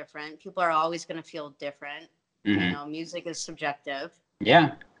day is different. People are always going to feel different. You know, music is subjective.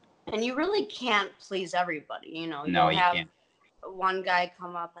 Yeah. And you really can't please everybody. You know, no, you'll have can't. One guy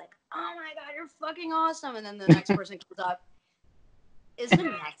come up like, oh my God, you're fucking awesome. And then the next person comes up, is the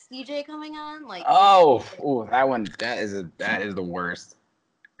next DJ coming on? Like, that is the worst.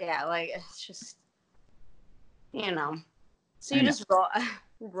 Yeah, like it's just, you know. So you just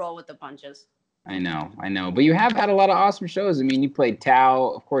roll with the punches. I know. But you have had a lot of awesome shows. I mean, you played Tao,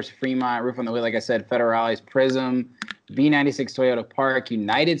 of course, Fremont, Roof on the Wit, like I said, Federales, Prism, B96 Toyota Park,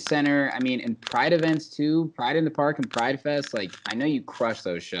 United Center. I mean, and Pride events too, Pride in the Park and Pride Fest. Like, I know you crushed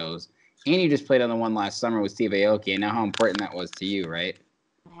those shows. And you just played on the one last summer with Steve Aoki. And know how important that was to you, right?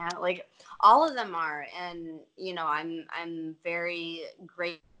 Yeah, like all of them are. And, you know, I'm very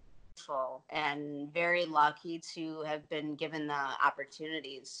grateful grateful and very lucky to have been given the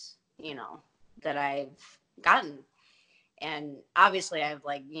opportunities, that I've gotten. And obviously I have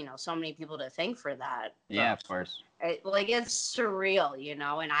so many people to thank for that. Yeah, of course. It's surreal,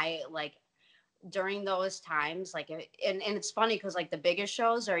 and I during those times, and it's funny because the biggest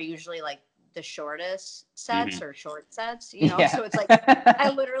shows are usually the shortest sets or short sets, Yeah. So it's I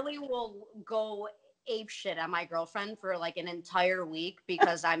literally will go ape shit on my girlfriend for an entire week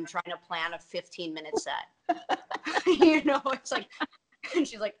because I'm trying to plan a 15-minute set. It's and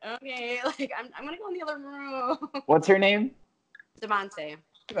she's like, okay, I'm gonna go in the other room. What's her name? Demonte.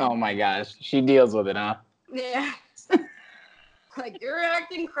 Oh my gosh, she deals with it, huh? Yeah. You're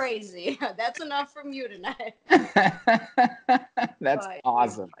acting crazy. That's enough from you tonight. That's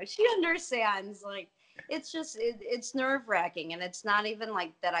awesome. She understands. It's nerve-wracking, and it's not even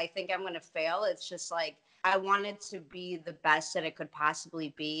that I think I'm gonna fail. It's just I want it to be the best that it could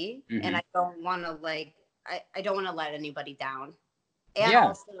possibly be, and I don't want to I don't want to let anybody down. And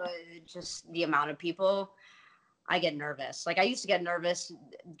also just the amount of people. I get nervous. I used to get nervous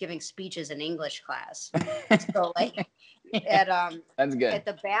giving speeches in English class. So that's good. At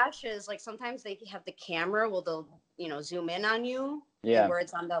the bashes, sometimes they have the camera they'll zoom in on you. Yeah. Where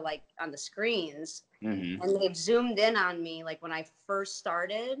it's on the on the screens. Mm-hmm. And they've zoomed in on me when I first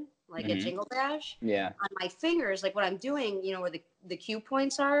started at Jingle Bash. Yeah. On my fingers, what I'm doing, where the cue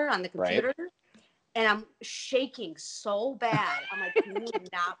points are on the computer. Right. And I'm shaking so bad. I'm like, can you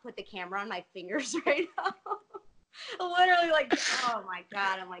not put the camera on my fingers right now? Literally, oh my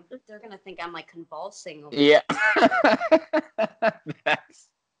God. I'm like, they're going to think I'm convulsing. Yeah.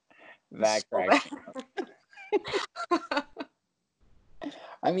 That's correct.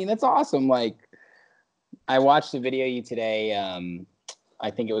 I mean, that's awesome. I watched the video of you today.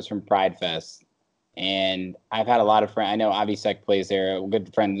 I think it was from Pride Fest. And I've had a lot of friends. I know Avi Sek plays there. A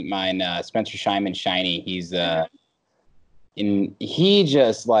good friend of mine, Spencer Scheinman, Shiny. He's and he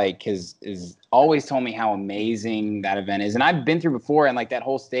just is always told me how amazing that event is. And I've been through before, and that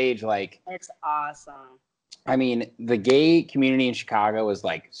whole stage, it's awesome. I mean, the gay community in Chicago is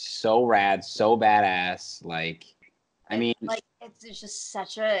so rad, so badass. I mean, it's just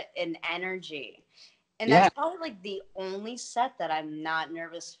such an energy. And that's probably the only set that I'm not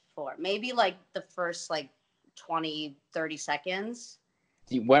nervous for. Maybe the first 20, 30 seconds.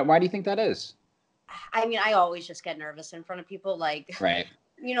 Why do you think that is? I mean, I always just get nervous in front of people. Right.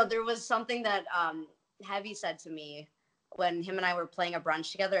 There was something that Heavy said to me when him and I were playing a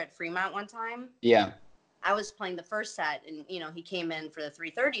brunch together at Fremont one time. Yeah. I was playing the first set, and he came in for the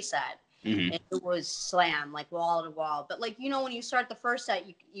 3:30 set. Mm-hmm. And it was slam, wall to wall. But when you start the first set,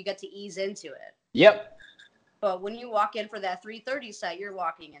 you get to ease into it. Yep. But when you walk in for that 3:30 set, you're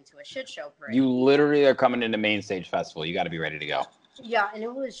walking into a shit show parade. You literally are coming into Main Stage Festival. You got to be ready to go. Yeah, and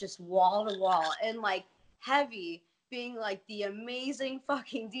it was just wall to wall. And Heavy being the amazing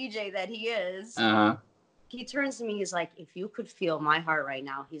fucking DJ that he is. Uh-huh. He turns to me, he's like, if you could feel my heart right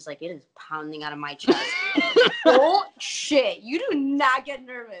now, he's like, it is pounding out of my chest. Oh, shit. You do not get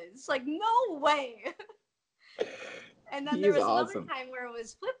nervous. No way. And then there was another time where it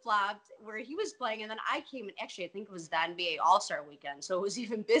was flip-flopped, where he was playing, and then I came in. Actually, I think it was the NBA All-Star weekend, so it was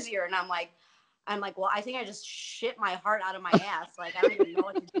even busier. And I'm like, well, I think I just shit my heart out of my ass. I don't even know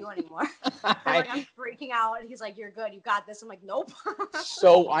what to do anymore. I'm freaking out. And he's like, you're good. You got this. I'm like, nope.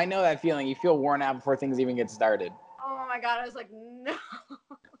 So I know that feeling. You feel worn out before things even get started. Oh, my God. I was like, no.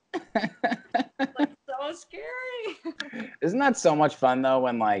 So scary. Isn't that so much fun, though,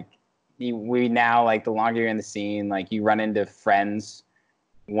 when, we now, the longer you're in the scene, you run into friends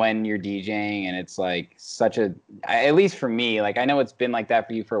when you're DJing, and it's, such a... At least for me, I know it's been like that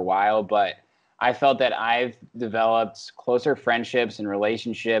for you for a while, but... I felt that I've developed closer friendships and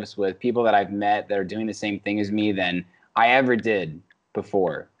relationships with people that I've met that are doing the same thing as me than I ever did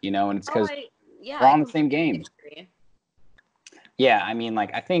before, and it's because we're on the same game. Yeah, I mean,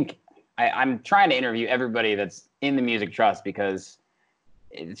 I think I'm trying to interview everybody that's in the Music Trust because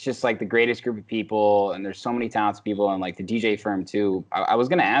it's just the greatest group of people, and there's so many talented people, and the DJ firm too. I was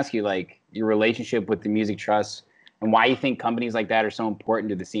going to ask you your relationship with the Music Trust and why you think companies like that are so important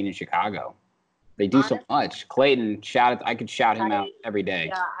to the scene in Chicago. They do so much. Clayton, I could shout him out every day.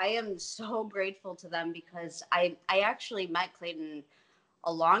 Yeah, I am so grateful to them because I actually met Clayton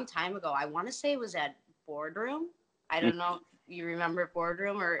a long time ago. I want to say it was at Boardroom. I don't know if you remember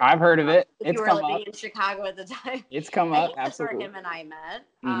Boardroom or... I've heard of it. If you were living in Chicago at the time. It's come up, absolutely. That's where him and I met.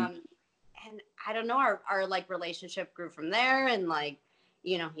 And I don't know, our relationship grew from there. And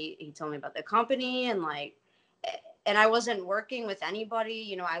he told me about the company and and I wasn't working with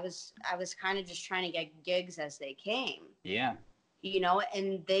anybody, I was kind of just trying to get gigs as they came. Yeah.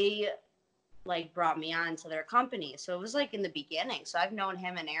 and they like brought me on to their company. So it was like in the beginning. So I've known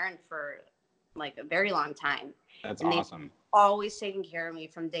him and Aaron for like a very long time. That's and awesome. They've always taken care of me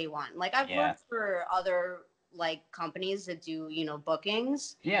from day one. Like I've Yeah. worked for other like companies that do,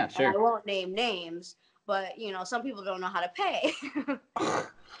 bookings. Yeah, sure. And I won't name names, but some people don't know how to pay.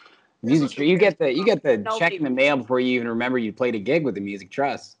 You get the Nobody check in the mail before you even remember you played a gig with the Music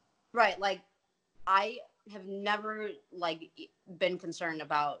Trust. Right. Like I have never like been concerned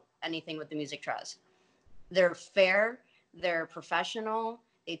about anything with the Music Trust. They're fair, they're professional,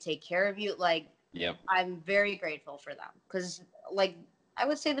 they take care of you. Like, yep. I'm very grateful for them because, like, I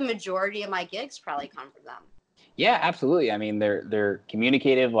would say the majority of my gigs probably come from them. Yeah, absolutely. I mean, they're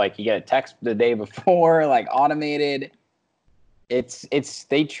communicative. Like, you get a text the day before, like automated.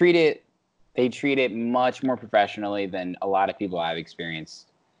 They treat it much more professionally than a lot of people I've experienced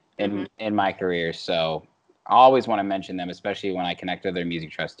in my career. So I always want to mention them, especially when I connect with their Music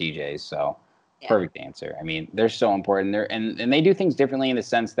Trust DJs. So yeah. Perfect answer. I mean, they're so important. And they do things differently in the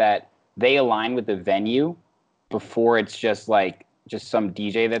sense that they align with the venue before it's just some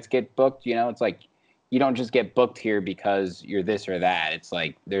DJ that's get booked. It's like you don't just get booked here because you're this or that. It's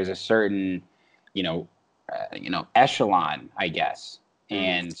like there's a certain, echelon, I guess.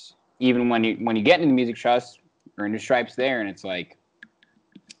 And even when you get into the Music Trust, or into Stripes there, and it's like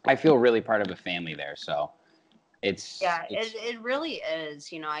I feel really part of a family there. So it really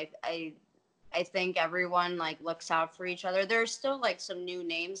is. I think everyone like looks out for each other. There's still like some new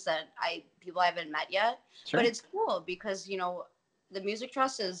names that people I haven't met yet, sure. But it's cool because the Music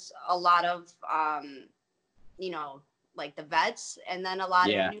Trust is a lot of like the vets and then a lot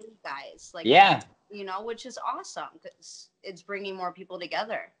of new guys, like which is awesome because it's bringing more people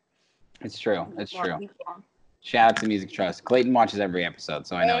together. It's true. It's true. People. Shout out to Music Trust. Clayton watches every episode,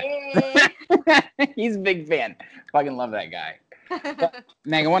 so I know he's a big fan. Fucking love that guy. But,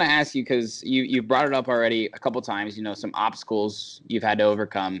 Meg, I want to ask you because you brought it up already a couple times. Some obstacles you've had to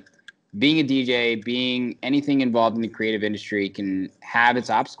overcome. Being a DJ, being anything involved in the creative industry can have its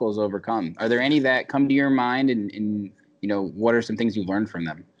obstacles overcome. Are there any that come to your mind, and what are some things you've learned from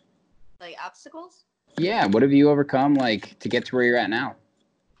them? Like obstacles? Yeah. What have you overcome, like, to get to where you're at now?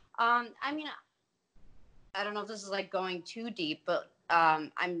 I mean, I don't know if this is like going too deep, but I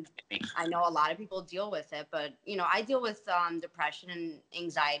know a lot of people deal with it, but I deal with depression and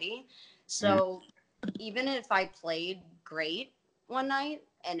anxiety. So even if I played great one night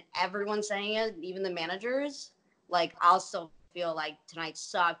and everyone's saying it, even the managers, like I'll still feel like tonight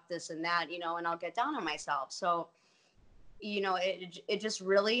sucked, this and that, and I'll get down on myself. So it just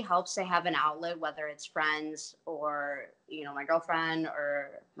really helps to have an outlet, whether it's friends or, my girlfriend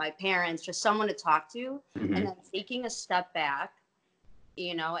or my parents, just someone to talk to, and then taking a step back,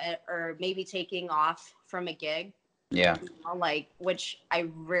 or maybe taking off from a gig. Yeah. Which I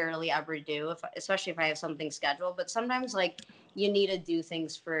rarely ever do, especially if I have something scheduled, but sometimes like you need to do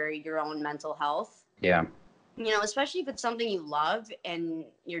things for your own mental health. Yeah. Especially if it's something you love and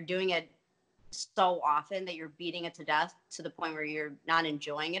you're doing it so often that you're beating it to death to the point where you're not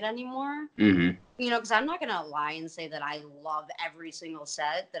enjoying it anymore. Because I'm not gonna lie and say that I love every single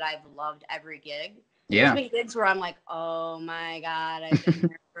set, that I've loved every gig. There's been gigs where I'm like, oh my god, I've been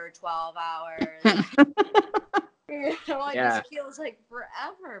here for 12 hours. It just feels like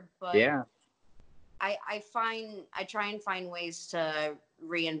forever. But I try and find ways to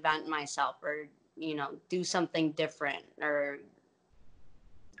reinvent myself, or do something different, or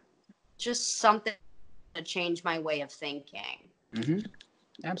just something to change my way of thinking.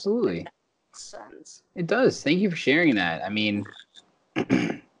 Absolutely. If that makes sense. It does. Thank you for sharing that. I mean,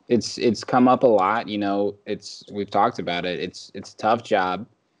 it's come up a lot. We've talked about it. It's a tough job.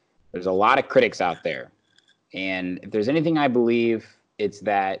 There's a lot of critics out there, and if there's anything I believe, it's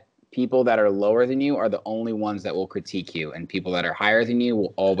that people that are lower than you are the only ones that will critique you, and people that are higher than you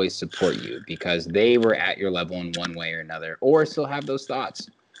will always support you because they were at your level in one way or another, or still have those thoughts.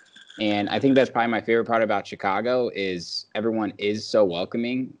 And I think that's probably my favorite part about Chicago is everyone is so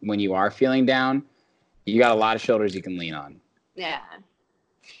welcoming. When you are feeling down, you got a lot of shoulders you can lean on. Yeah.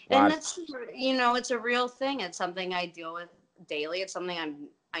 And that's, it's a real thing. It's something I deal with daily. It's something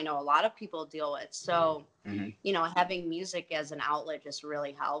I know a lot of people deal with. So, having music as an outlet just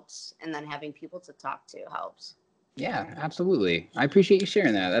really helps. And then having people to talk to helps. Yeah, absolutely. I appreciate you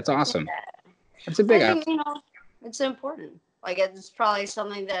sharing that. That's awesome. Yeah. That's a big it's important. Like, it's probably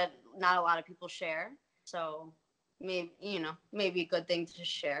something that not a lot of people share. So maybe a good thing to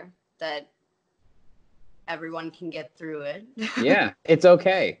share, that everyone can get through it. Yeah, it's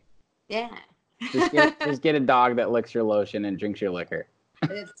okay. Yeah. Just get a dog that licks your lotion and drinks your liquor.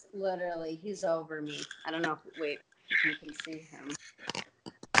 It's literally, he's over me. I don't know. Wait. if you can see him.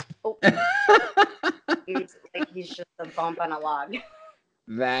 Oh, he's just a bump on a log.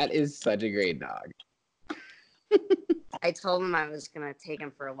 That is such a great dog. I told him I was gonna take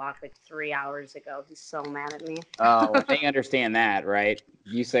him for a walk like 3 hours ago. He's so mad at me. Oh, they understand that, right?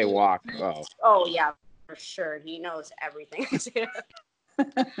 You say walk. Oh. Oh yeah, for sure. He knows everything.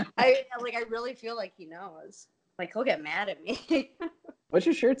 I really feel like he knows. Like he'll get mad at me. What's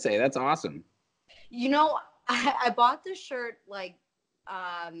your shirt say? That's awesome. You know, I bought this shirt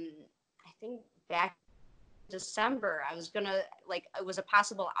I think back in December. I was gonna it was a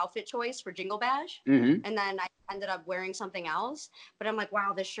possible outfit choice for Jingle Bash, and then I ended up wearing something else. But I'm like,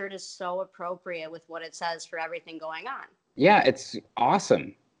 wow, this shirt is so appropriate with what it says for everything going on. Yeah, it's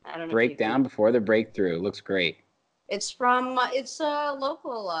awesome. I don't know. Breakdown before the breakthrough. It looks great. It's a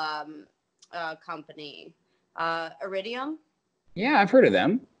local company, Iridium. Yeah, I've heard of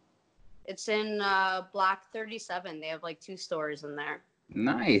them. It's in Block 37. They have like 2 stores in there.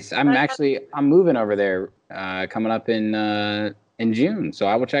 Nice. I'm moving over there coming up in June, so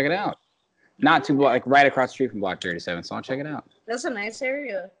I will check it out. Not too right across the street from Block 37, so I'll check it out. That's a nice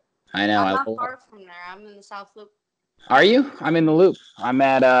area. I know. I'm not far from there. I'm in the South Loop. Are you? I'm in the Loop. I'm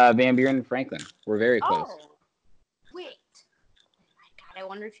at Van Buren and Franklin. We're very close. Oh, wait. God, I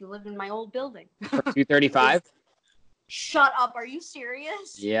wonder if you lived in my old building. 235? Shut up. Are you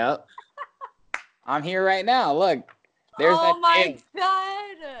serious? Yep. I'm here right now. Look. There's oh my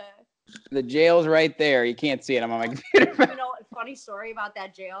God. The jail's right there. You can't see it. I'm on my computer. You know, a funny story about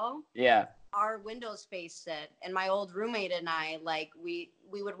that jail? Yeah. Our windows faced it, and my old roommate and I, we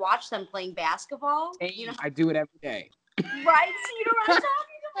would watch them playing basketball. Hey, you know? I do it every day. Right? So you know what I'm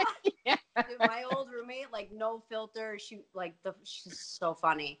talking Yeah. about? Dude, my old roommate, no filter. She's so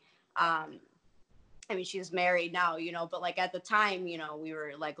funny. I mean, she's married now, but at the time, we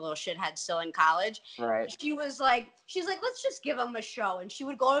were little shitheads still in college. Right. She's like, let's just give them a show. And she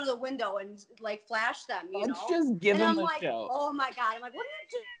would go to the window and flash them, Let's just give them a show. Oh my God. I'm like, what are you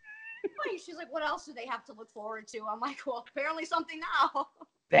doing? She's like, what else do they have to look forward to? I'm like, well, apparently something now.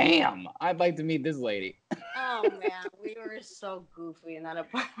 Damn. I'd like to meet this lady. Oh man, we were so goofy in that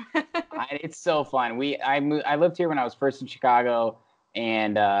apartment. It's so fun. I lived here when I was first in Chicago.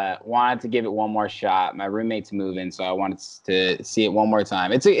 And wanted to give it one more shot. My roommate's moving, so I wanted to see it one more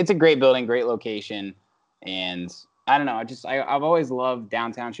time. It's a great building, great location, and I don't know. I've always loved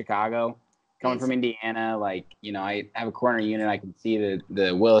downtown Chicago. Coming from Indiana, I have a corner unit. I can see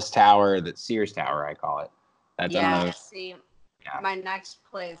the Willis Tower, the Sears Tower, I call it. My next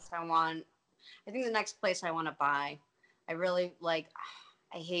place I think the next place I want to buy. I really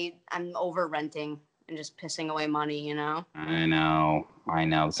I'm over renting. And just pissing away money, I know.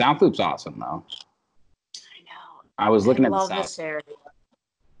 South Loop's awesome, though. I know. I was looking at the South. This area.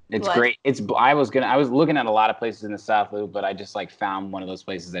 It's what? Great. I was looking at a lot of places in the South Loop, but I just found one of those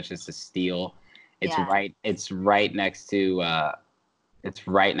places that's just a steal. It's right next to that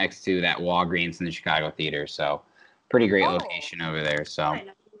Walgreens in the Chicago Theater. So pretty great location over there. So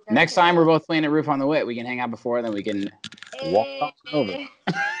next time we're both playing at Roof on the Wit, we can hang out before, then we can walk on over.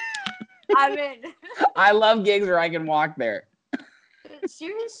 I'm in. I love gigs where I can walk there.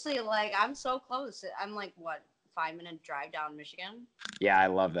 Seriously, I'm so close. I'm 5-minute drive down Michigan. Yeah, I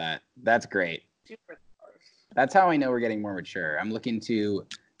love that. That's great. Super close. That's how I know we're getting more mature. I'm looking to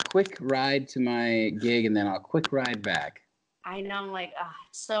quick ride to my gig and then I'll quick ride back. I know. I'm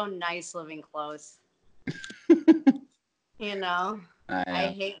it's so nice living close.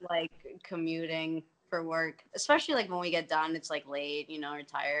 I hate commuting for work, especially when we get done, it's late, we're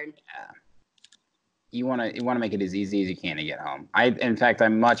tired. Yeah. You want to make it as easy as you can to get home. In fact,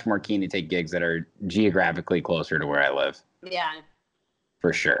 I'm much more keen to take gigs that are geographically closer to where I live. Yeah.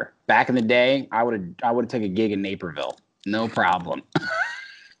 For sure. Back in the day, I would have took a gig in Naperville. No problem.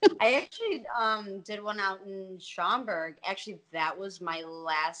 I actually did one out in Schaumburg. Actually, that was my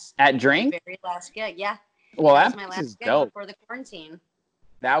last very last gig. Yeah. Well, that was my last gig dope. Before the quarantine.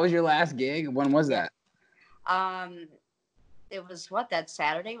 That was your last gig? When was that? It was that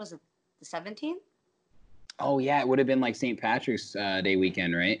Saturday? Was it the 17th? Oh yeah, it would have been St. Patrick's Day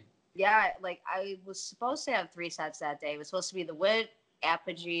weekend, right? Yeah, I was supposed to have 3 sets that day. It was supposed to be the Wit,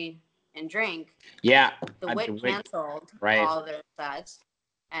 Apogee, and Drink. Yeah. The Wit canceled all their sets.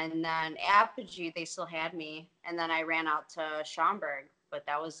 And then Apogee, they still had me. And then I ran out to Schaumburg. But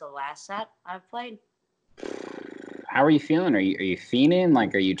that was the last set I've played. How are you feeling? Are you fiending?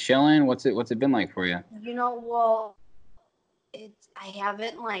 Are you chilling? What's it been like for you? Well, I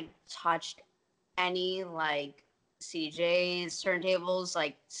haven't touched any CJ's turntables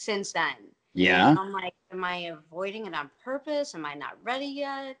since then. Yeah. And I'm am I avoiding it on purpose? Am I not ready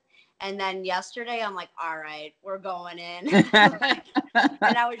yet? And then yesterday, I'm like, all right, we're going in. And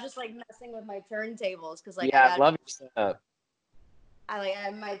I was just like messing with my turntables because like I love your stuff. I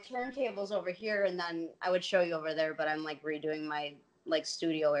have my turntables over here, and then I would show you over there, but I'm like redoing my like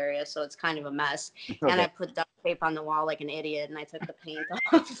studio area, so it's kind of a mess. Okay. And I put duct tape on the wall like an idiot, and I took the paint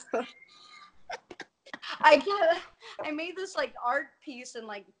off. I made this like art piece and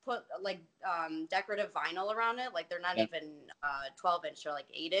like put like decorative vinyl around it. Like they're not even 12-inch, they're like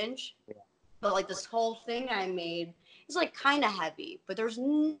 8-inch. Yeah. But like this whole thing I made is like kind of heavy, but there's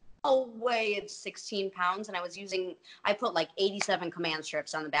no way it's 16 pounds. And I put like 87 command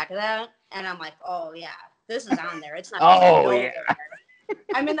strips on the back of that. And I'm like, oh yeah, this is on there. It's not.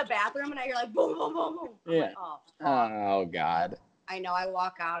 I'm in the bathroom and I hear like boom, boom, boom, boom. I'm like, oh God. I know. I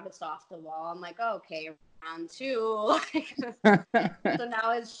walk out, it's off the wall. I'm like, okay, round 2. So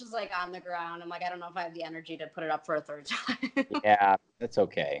now it's just like on the ground. I'm like, I don't know if I have the energy to put it up for a third time. Yeah, that's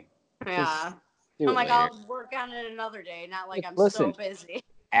okay. Yeah. I'm like, I'll work on it another day. Not like I'm so busy.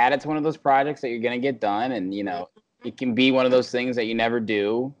 Add it to one of those projects that you're going to get done. And, you know, it can be one of those things that you never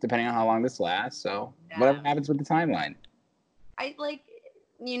do, depending on how long this lasts. So whatever happens with the timeline. I like,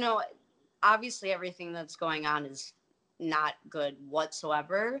 you know, obviously everything that's going on is not good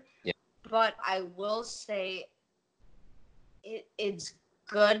whatsoever. Yeah. But I will say it's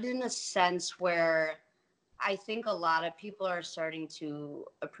good in a sense where I think a lot of people are starting to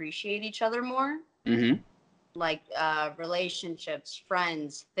appreciate each other more. Mm-hmm. Like relationships,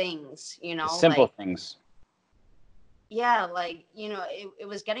 friends, things, you know. Simple things. Yeah, like, you know, it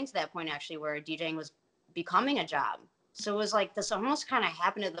was getting to that point actually where DJing was becoming a job. So it was like this almost kind of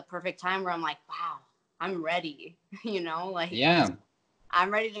happened at the perfect time where I'm like, wow, I'm ready, you know, like, yeah, I'm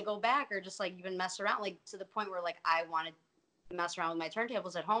ready to go back or just like even mess around, like to the point where like I wanted to mess around with my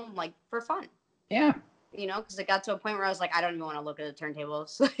turntables at home, like for fun. Yeah. You know, because it got to a point where I was like, I don't even want to look at the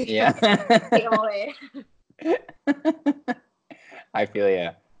turntables. Yeah. Take them away. I feel you.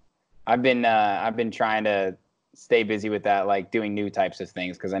 I've been trying to stay busy with that, like doing new types of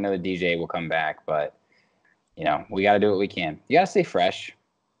things because I know the DJ will come back, but you know, we got to do what we can. You got to stay fresh.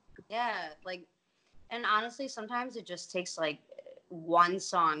 Yeah, like, and honestly, sometimes it just takes like one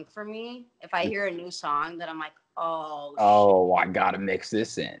song for me. If I hear a new song that I'm like, oh, I got to mix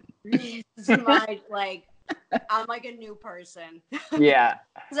this in. It's my, like, I'm like a new person. Yeah.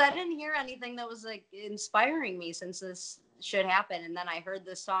 Because I didn't hear anything that was like inspiring me since this shit happened. And then I heard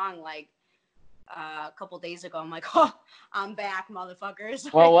this song like a couple days ago. I'm like, oh, I'm back,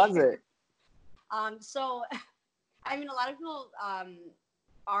 motherfuckers. What was it? So, I mean, a lot of people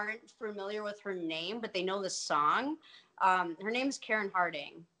aren't familiar with her name, but they know the song. Her name is Karen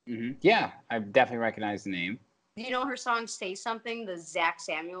Harding. Mm-hmm. Yeah, I definitely recognize the name. Do you know her song Say Something, the Zach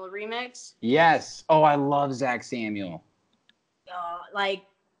Samuel remix? Yes. Oh, I love Zach Samuel. Like,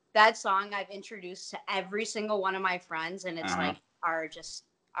 that song I've introduced to every single one of my friends, and it's like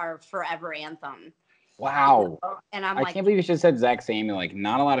our forever anthem. Wow. You know? And I can't believe you just said Zach Samuel. Like,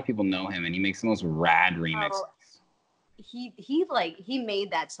 not a lot of people know him, and he makes the most rad remixes. He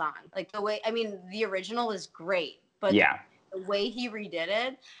made that song. Like, the way, I mean, the original is great, but yeah, the way he redid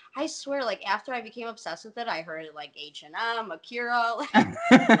it, I swear, like, after I became obsessed with it, I heard it like H&M, Akira. Like,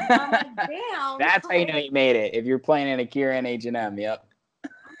 I'm like, damn. That's how you know you made it. If you're playing an Akira and H&M, yep. I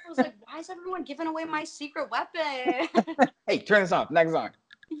was like, why is everyone giving away my secret weapon? Hey, turn this off. Next song.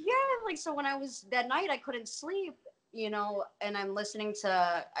 Yeah, like, so when I was, that night, I couldn't sleep, you know, and I'm listening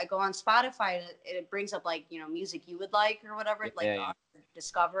to, I go on Spotify, and it brings up, like, you know, music you would like or whatever,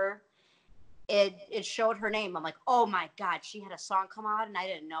 Discover. It showed her name. I'm like, oh my God, she had a song come out and I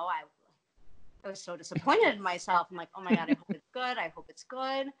didn't know. I was so disappointed in myself. I'm like, oh my God, I hope it's good. I hope it's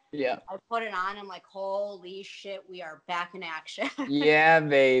good. Yeah. I put it on. I'm like, holy shit, we are back in action. Yeah,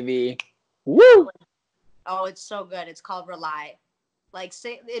 baby. Woo! Oh, it's so good. It's called Rely. Like,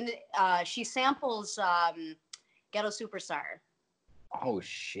 she samples Ghetto Superstar. Oh,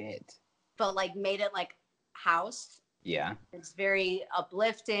 shit. But, like, made it, like, house. Yeah. It's very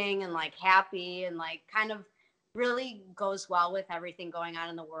uplifting and, like, happy and, like, kind of really goes well with everything going on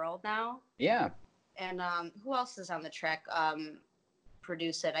in the world now. Yeah. And who else is on the track?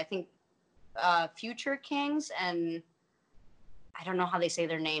 Produce it. I think Future Kings, and I don't know how they say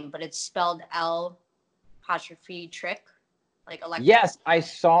their name, but it's spelled L''Trick. Like electric. Yes, I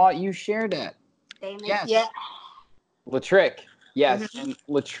saw you shared that. Yes. Yeah. Latrick. Yes, mm-hmm. And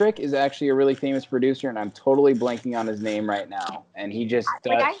Latrick is actually a really famous producer, and I'm totally blanking on his name right now. And he just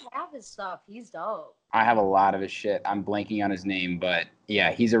I have his stuff. He's dope. I have a lot of his shit. I'm blanking on his name, but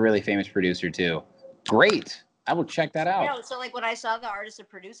yeah, he's a really famous producer too. Great. I will check that out. Yeah, so like when I saw the artist that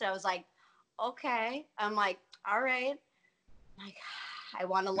produced it, I was like, okay. I'm like, all right. Like, I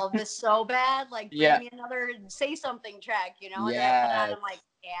want to love this so bad. Like, bring me another Say Something track, you know? And then I put on, I'm like,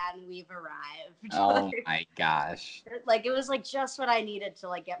 and we've arrived. Oh my gosh. Like, it was like just what I needed to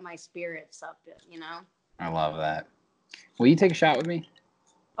like get my spirits up, you know? I love that. Will you take a shot with me?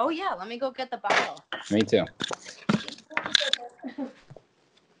 Oh yeah, let me go get the bottle. Me too.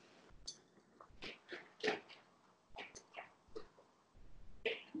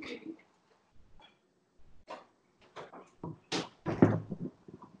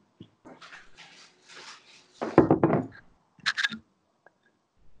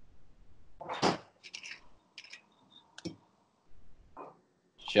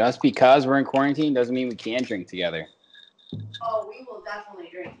 Just because we're in quarantine doesn't mean we can't drink together. Oh, we will definitely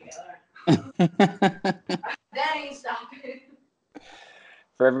drink together. That ain't stopping.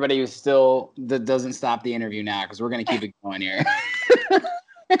 For everybody who still doesn't stop the interview now, because we're going to keep it going here.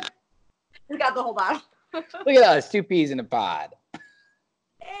 We got the whole bottle. Look at us, 2 peas in a pod.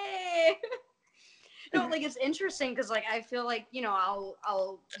 Hey. No, like it's interesting because like I feel like, you know,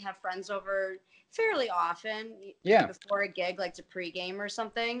 I'll have friends over fairly often. Yeah. Before a gig, like to pregame or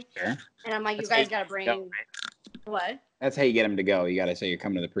something. Sure. And I'm like, That's you guys gotta bring what? That's how you get them to go. You got to say you're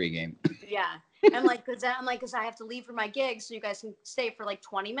coming to the pregame. Yeah. I'm like, because I have to leave for my gig, so you guys can stay for like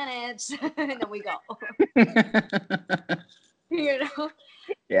 20 minutes, and then we go. You know?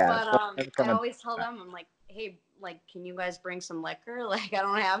 Yeah. But I always tell them, I'm like, hey, like, can you guys bring some liquor? Like, I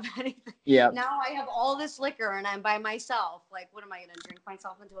don't have anything. Yeah. Now I have all this liquor, and I'm by myself. Like, what am I gonna drink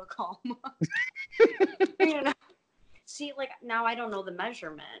myself into a coma? You know? See, like now I don't know the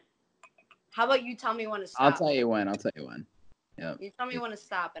measurement. How about you tell me when to stop? I'll tell you when. Yep. You tell me when to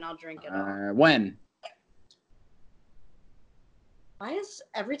stop, and I'll drink it all. When? Why is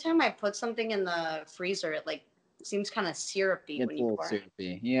every time I put something in the freezer, it like seems kind of syrupy It's when a you little pour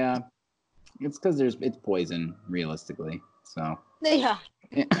syrupy. Yeah. It's because it's poison, realistically. So. Yeah.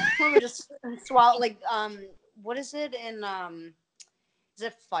 Let me just swallow. Like, what is it in is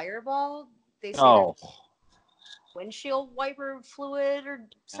it Fireball? They say there's windshield wiper fluid or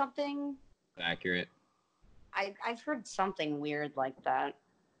something. Accurate. I've heard something weird like that.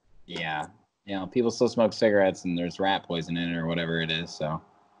 Yeah. You know, people still smoke cigarettes and there's rat poison in it or whatever it is. So.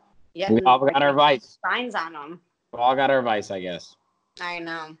 Yeah. We all got our vice. Signs on them. We all got our vice, I guess. I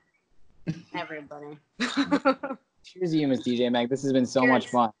know. Everybody. Cheers to you, Miss DJ Meg. This has been so much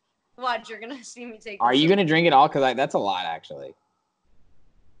fun. What? You're gonna see me take. Are you gonna drink it all? Because that's a lot, actually.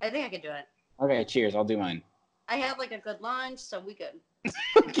 I think I could do it. Okay, cheers. I'll do mine. I had like a good lunch, so we good.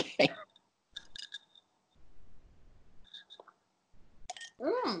 Okay.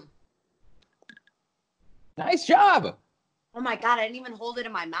 Nice job. Oh my god, I didn't even hold it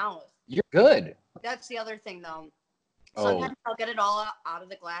in my mouth. You're good. That's the other thing, though. Sometimes I'll get it all out of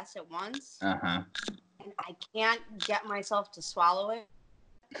the glass at once. Uh-huh. And I can't get myself to swallow it.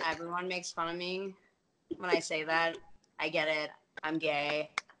 Everyone makes fun of me when I say that. I get it. I'm gay.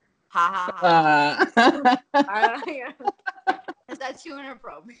 Ha ha ha. Is that too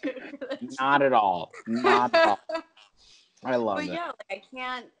inappropriate? Not at all. Not at all. I love it. But yeah, like I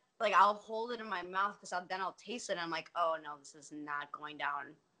can't. Like I'll hold it in my mouth because then I'll taste it. And I'm like, oh no, this is not going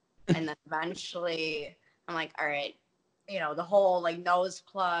down. And then eventually, I'm like, all right, you know, the whole like nose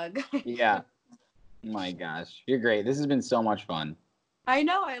plug. Yeah. My gosh, you're great. This has been so much fun. I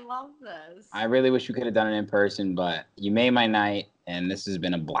know, I love this. I really wish we could have done it in person, but you made my night, and this has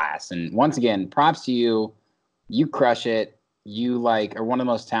been a blast. And once again, props to you. You crush it. You like are one of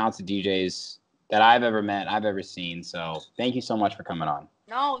the most talented DJs that I've ever met, I've ever seen. So thank you so much for coming on.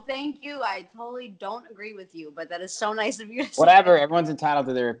 No, thank you. I totally don't agree with you, but that is so nice of you to say. Whatever. Everyone's entitled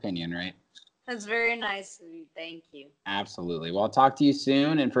to their opinion, right? That's very nice of you. Thank you. Absolutely. Well, I'll talk to you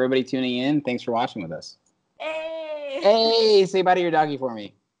soon. And for everybody tuning in, thanks for watching with us. Hey. Hey, say bye to your doggy for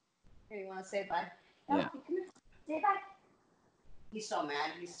me. Here, you want to say bye? Yeah. Come here. Say bye. He's so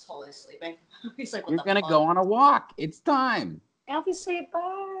mad. He's totally sleeping. He's like, what You're the going to fuck? go on a walk. It's time. Alfie, say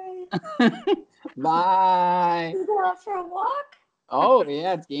bye. Bye. You go out for a walk? Oh,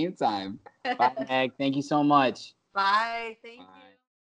 yeah, it's game time. Bye, Meg. Thank you so much. Bye. Thank you.